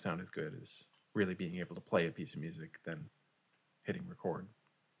is going to sound as good as really being able to play a piece of music than hitting record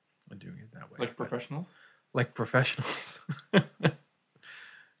and doing it that way. Like professionals? Like professionals.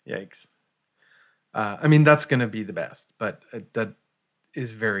 Yikes. I mean, that's going to be the best, but that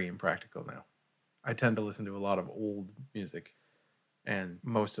is very impractical now. I tend to listen to a lot of old music, and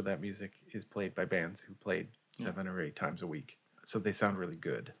most of that music is played by bands who played 7 or 8 times a week. So they sound really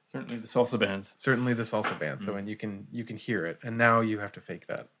good. Certainly the salsa bands. So, and you can hear it. And now you have to fake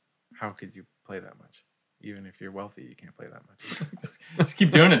that. How could you play that much? Even if you're wealthy, you can't play that much. just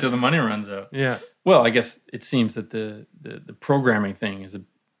keep doing it till the money runs out. Yeah. Well, I guess it seems that the programming thing is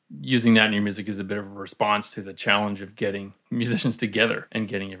using that in your music is a bit of a response to the challenge of getting musicians together and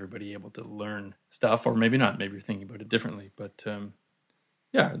getting everybody able to learn stuff, or maybe not. Maybe you're thinking about it differently. But are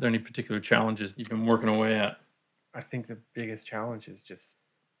there any particular challenges you've been working away at? I think the biggest challenge is just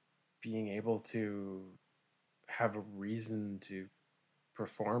being able to have a reason to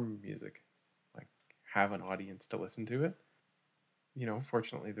perform music. Like have an audience to listen to it. You know,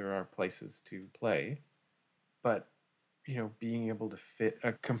 fortunately, there are places to play, but you know, being able to fit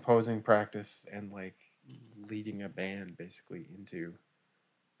a composing practice and like leading a band basically into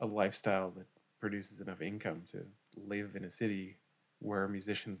a lifestyle that produces enough income to live in a city where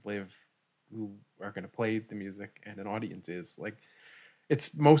musicians live who are going to play the music and an audience is like,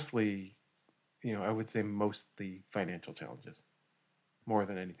 it's mostly, you know, I would say mostly financial challenges more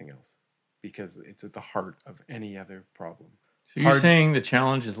than anything else, because it's at the heart of any other problem. So you're Hard- saying the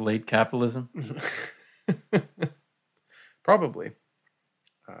challenge is late capitalism? Probably.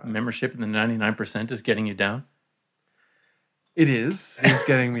 Membership in the 99% is getting you down? It is. It's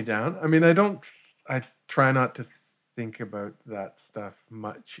getting me down. I mean, I try not to think about that stuff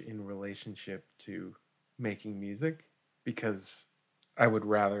much in relationship to making music, because I would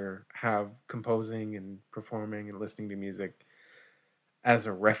rather have composing and performing and listening to music as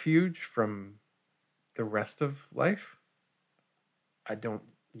a refuge from the rest of life. I don't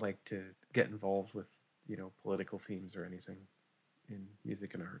like to get involved with, you know, political themes or anything in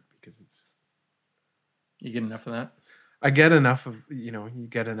music and art, because it's, You get enough of that? I get enough of, you know, you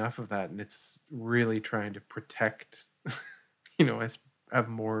get enough of that, and it's really trying to protect, you know,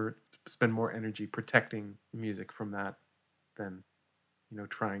 spend more energy protecting music from that than, you know,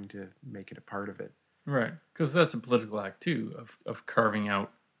 trying to make it a part of it. Right. Because that's a political act, too, of carving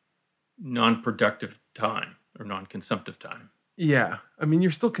out non-productive time or non-consumptive time. Yeah. I mean,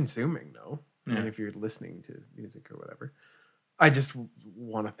 you're still consuming, though. I mean, Yeah. if you're listening to music or whatever. I just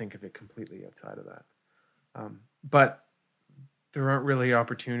want to think of it completely outside of that. But there aren't really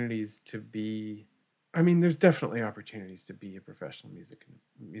opportunities to be. I mean, there's definitely opportunities to be a professional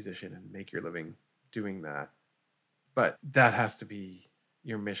musician and make your living doing that. But that has to be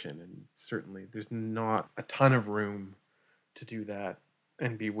your mission. And certainly there's not a ton of room to do that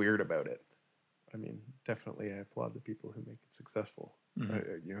and be weird about it. I mean, definitely I applaud the people who make it successful,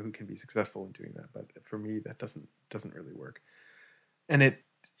 Mhm. you know, who can be successful in doing that. But for me, that doesn't really work. And it,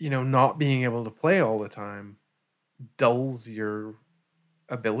 you know, not being able to play all the time dulls your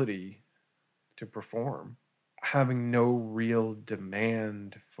ability to perform. Having no real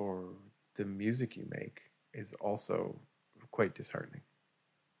demand for the music you make is also quite disheartening.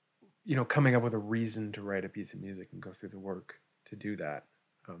 You know, coming up with a reason to write a piece of music and go through the work to do that,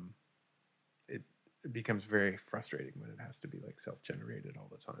 it becomes very frustrating when it has to be like self-generated all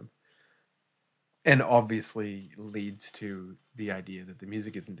the time. And obviously leads to the idea that the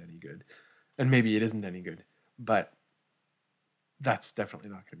music isn't any good. And maybe it isn't any good, but that's definitely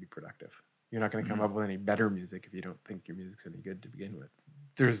not going to be productive. You're not going to come up with any better music if you don't think your music's any good to begin with.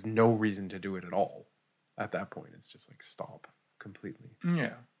 There's no reason to do it at all. At that point, it's just like stop completely.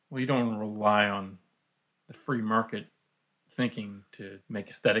 Yeah. Well, you don't rely on the free market thinking to make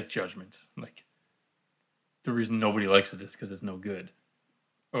aesthetic judgments. Like, the reason nobody likes it is because it's no good.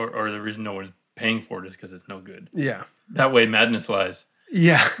 Or the reason no one's paying for it is because it's no good. Yeah. That way madness lies.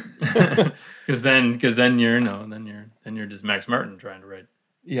 Yeah. Because then you're just Max Martin trying to write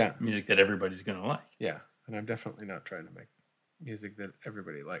Yeah. music that everybody's gonna like. Yeah. And I'm definitely not trying to make music that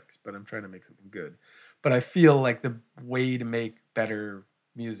everybody likes, but I'm trying to make something good. But I feel like the way to make better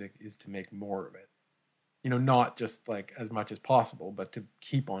music is to make more of it. You know, not just like as much as possible, but to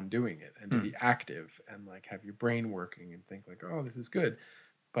keep on doing it and to be active and like have your brain working and think like, oh, this is good.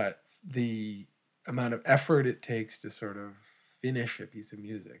 But the amount of effort it takes to sort of finish a piece of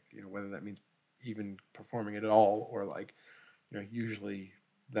music, you know, whether that means even performing it at all or like, you know, usually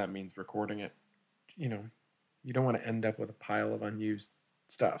that means recording it, you know, you don't want to end up with a pile of unused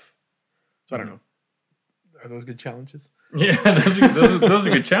stuff. So I don't know. Are those good challenges? Yeah, those are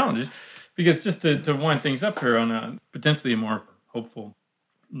good challenges. Because just to wind things up here on a potentially a more hopeful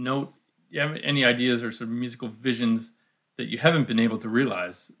note, you have any ideas or sort of musical visions that you haven't been able to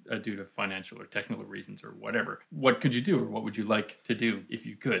realize due to financial or technical reasons or whatever? What could you do, or what would you like to do if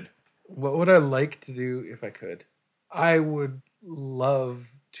you could? What would I like to do if I could? I would love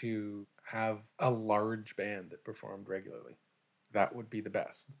to have a large band that performed regularly. That would be the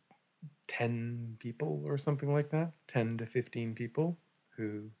best. 10 people or something like that, 10 to 15 people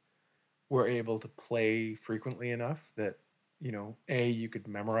who were able to play frequently enough that, you know, you could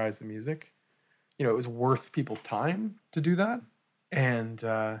memorize the music. You know, it was worth people's time to do that. And,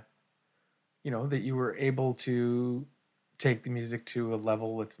 you know, that you were able to take the music to a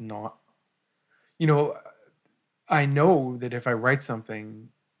level that's not, you know, I know that if I write something,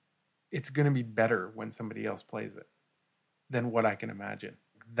 it's going to be better when somebody else plays it than what I can imagine.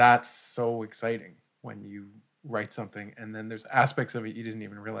 That's so exciting when you write something and then there's aspects of it you didn't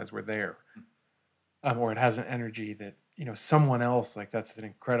even realize were there. Or it has an energy that, you know, someone else, like that's an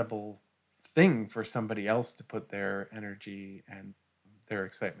incredible thing for somebody else to put their energy and their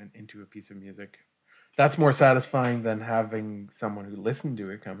excitement into a piece of music. That's more satisfying than having someone who listened to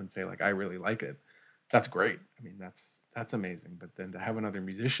it come and say like, I really like it. That's great. I mean, that's amazing. But then to have another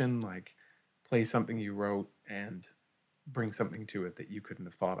musician like play something you wrote and bring something to it that you couldn't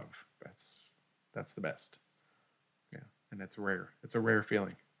have thought of, that's the best. Yeah, and it's rare. It's a rare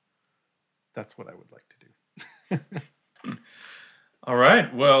feeling. That's what I would like to do. All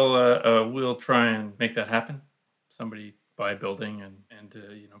right. Well, we'll try and make that happen. Somebody buy a building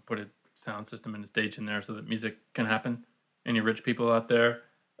and put a sound system and a stage in there so that music can happen. Any rich people out there,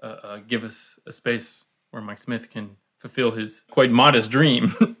 give us a space where Mike Smith can fulfill his quite modest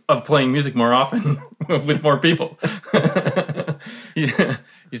dream of playing music more often with more people.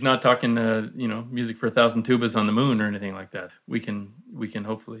 He's not talking, music for 1,000 tubas on the moon or anything like that. We can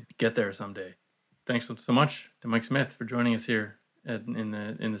hopefully get there someday. Thanks so much to Mike Smith for joining us here in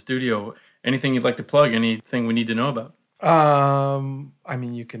the studio. Anything you'd like to plug? Anything we need to know about? I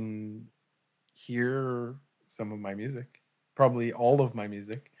mean, you can hear some of my music, probably all of my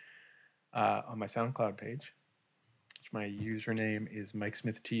music, on my SoundCloud page. My username is Mike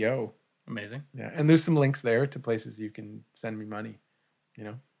Smith TO. Amazing. Yeah, and there's some links there to places you can send me money.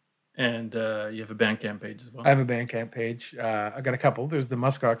 And you have a Bandcamp page as well. I have a Bandcamp page. I got a couple. There's the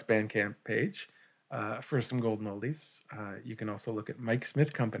Muskox Bandcamp page for some golden oldies. You can also look at Mike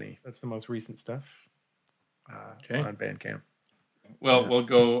Smith Company. That's the most recent stuff on Bandcamp. Well, we'll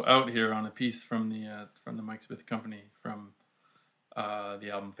go out here on a piece from the Mike Smith Company from the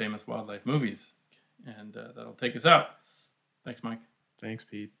album Famous Wildlife Movies, and that'll take us out. Thanks, Mike. Thanks,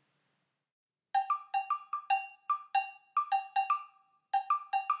 Pete.